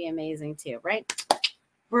other would be amazing too, right?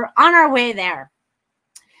 We're on our way there.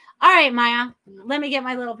 All right, Maya, let me get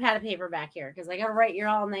my little pad of paper back here because I got to write your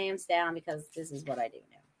all names down because this is what I do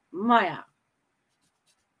now. Maya.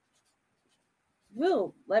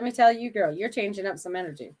 Woo, let me tell you, girl, you're changing up some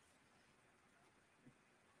energy.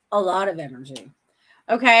 A lot of energy.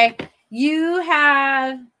 Okay. It's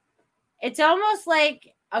almost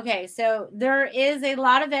like, okay, so there is a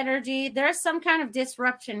lot of energy. There's some kind of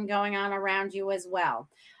disruption going on around you as well.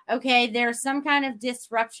 Okay. There's some kind of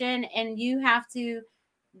disruption and you have to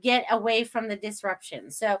get away from the disruption.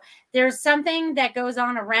 So there's something that goes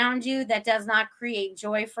on around you that does not create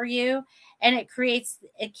joy for you. And it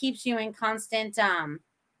keeps you in constant,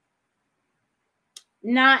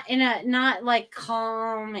 not like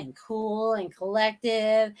calm and cool and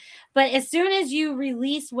collective, but as soon as you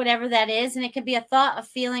release whatever that is, and it could be a thought, a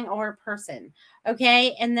feeling, or a person.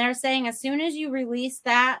 Okay. And they're saying, as soon as you release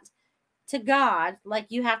that to God, like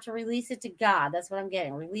you have to release it to God. That's what I'm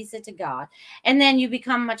getting. Release it to God. And then you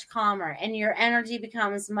become much calmer and your energy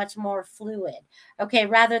becomes much more fluid. Okay.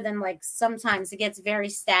 Rather than like sometimes it gets very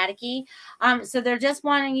staticky. So they're just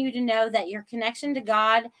wanting you to know that your connection to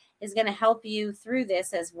God is going to help you through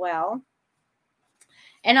this as well.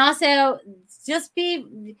 And also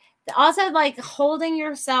like holding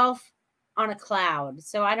yourself on a cloud.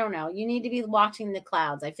 So I don't know. You need to be watching the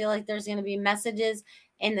clouds. I feel like there's going to be messages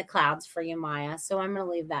in the clouds for you, Maya. So I'm going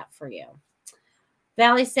to leave that for you.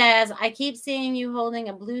 Valley says, I keep seeing you holding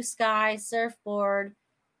a blue sky surfboard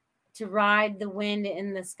to ride the wind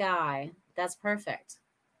in the sky. That's perfect.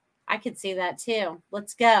 I could see that too.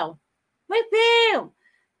 Let's go. Woo-hoo!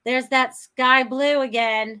 There's that sky blue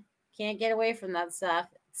again. Can't get away from that stuff.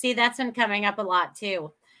 See, that's been coming up a lot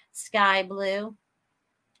too. Sky blue.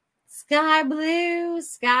 Sky blue,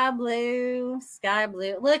 sky blue, sky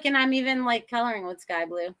blue. Look, and I'm even like coloring with sky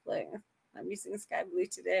blue. Look, I'm using sky blue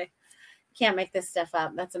today. Can't make this stuff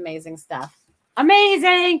up. That's amazing stuff.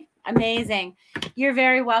 Amazing. Amazing. You're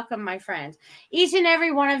very welcome, my friend. Each and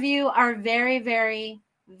every one of you are very, very,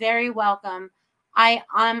 very welcome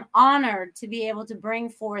I'm honored to be able to bring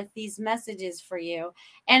forth these messages for you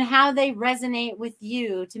and how they resonate with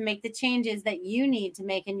you to make the changes that you need to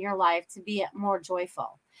make in your life to be more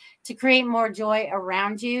joyful, to create more joy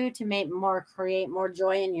around you, to create more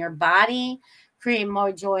joy in your body, create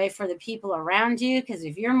more joy for the people around you. Because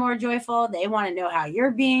if you're more joyful, they want to know how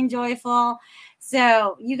you're being joyful.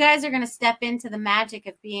 So you guys are going to step into the magic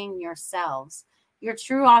of being yourselves, your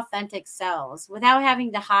true authentic selves, without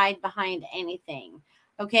having to hide behind anything.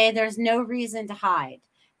 Okay, there's no reason to hide.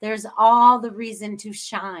 There's all the reason to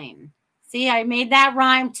shine. See, I made that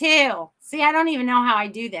rhyme too. See, I don't even know how I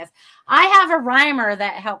do this. I have a rhymer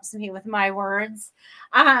that helps me with my words.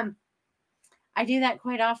 I do that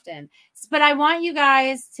quite often. But I want you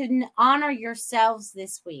guys to honor yourselves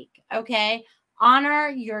this week, okay? Honor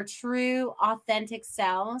your true, authentic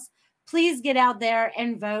selves. Please get out there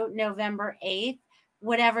and vote November 8th,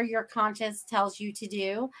 whatever your conscience tells you to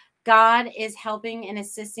do. God is helping and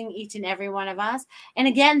assisting each and every one of us. And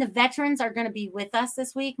again, the veterans are going to be with us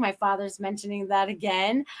this week. My father's mentioning that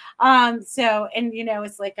again. It's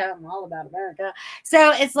like, I'm all about America.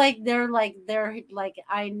 So it's like, they're like,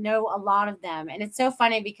 I know a lot of them. And it's so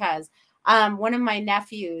funny because one of my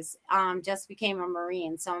nephews just became a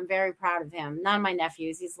Marine. So I'm very proud of him. None of my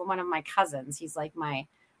nephews. He's one of my cousins. He's like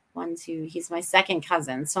he's my second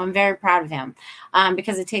cousin. So I'm very proud of him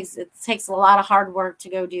because it takes a lot of hard work to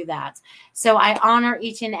go do that. So I honor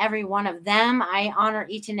each and every one of them. I honor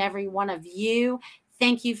each and every one of you.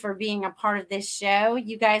 Thank you for being a part of this show.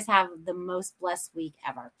 You guys have the most blessed week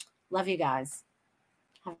ever. Love you guys.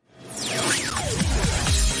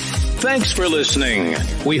 Thanks for listening.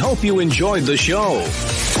 We hope you enjoyed the show.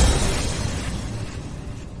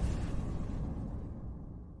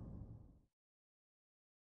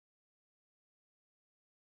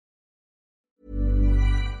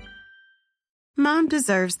 Mom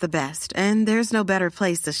deserves the best, and there's no better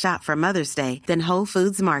place to shop for Mother's Day than Whole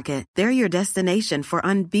Foods Market. They're your destination for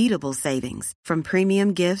unbeatable savings, from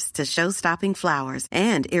premium gifts to show-stopping flowers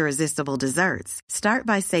and irresistible desserts. Start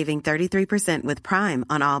by saving 33% with Prime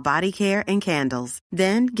on all body care and candles.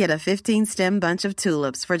 Then get a 15-stem bunch of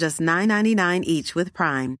tulips for just $9.99 each with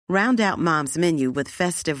Prime. Round out Mom's menu with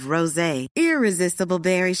festive rosé, irresistible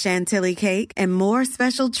berry chantilly cake, and more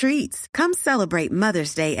special treats. Come celebrate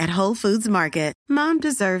Mother's Day at Whole Foods Market. Mom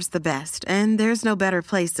deserves the best, and there's no better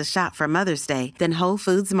place to shop for Mother's Day than Whole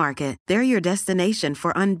Foods Market. They're your destination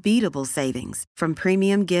for unbeatable savings, from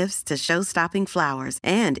premium gifts to show-stopping flowers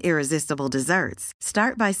and irresistible desserts.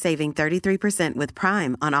 Start by saving 33% with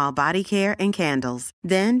Prime on all body care and candles.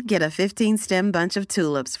 Then get a 15-stem bunch of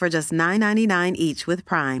tulips for just $9.99 each with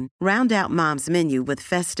Prime. Round out Mom's menu with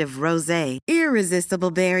festive rosé,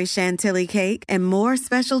 irresistible berry chantilly cake, and more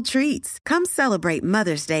special treats. Come celebrate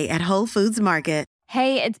Mother's Day at Whole Foods Market.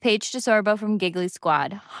 Hey, it's Paige DeSorbo from Giggly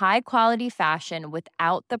Squad. High quality fashion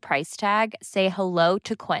without the price tag. Say hello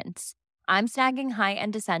to Quince. I'm snagging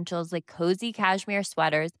high-end essentials like cozy cashmere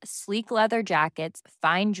sweaters, sleek leather jackets,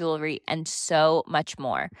 fine jewelry, and so much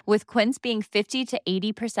more. With Quince being 50 to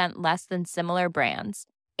 80% less than similar brands.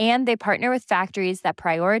 And they partner with factories that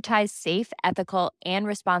prioritize safe, ethical, and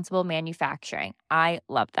responsible manufacturing. I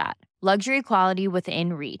love that. Luxury quality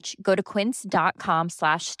within reach. Go to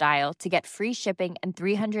quince.com/style to get free shipping and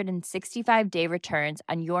 365-day returns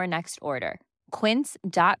on your next order.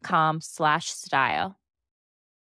 Quince.com/style.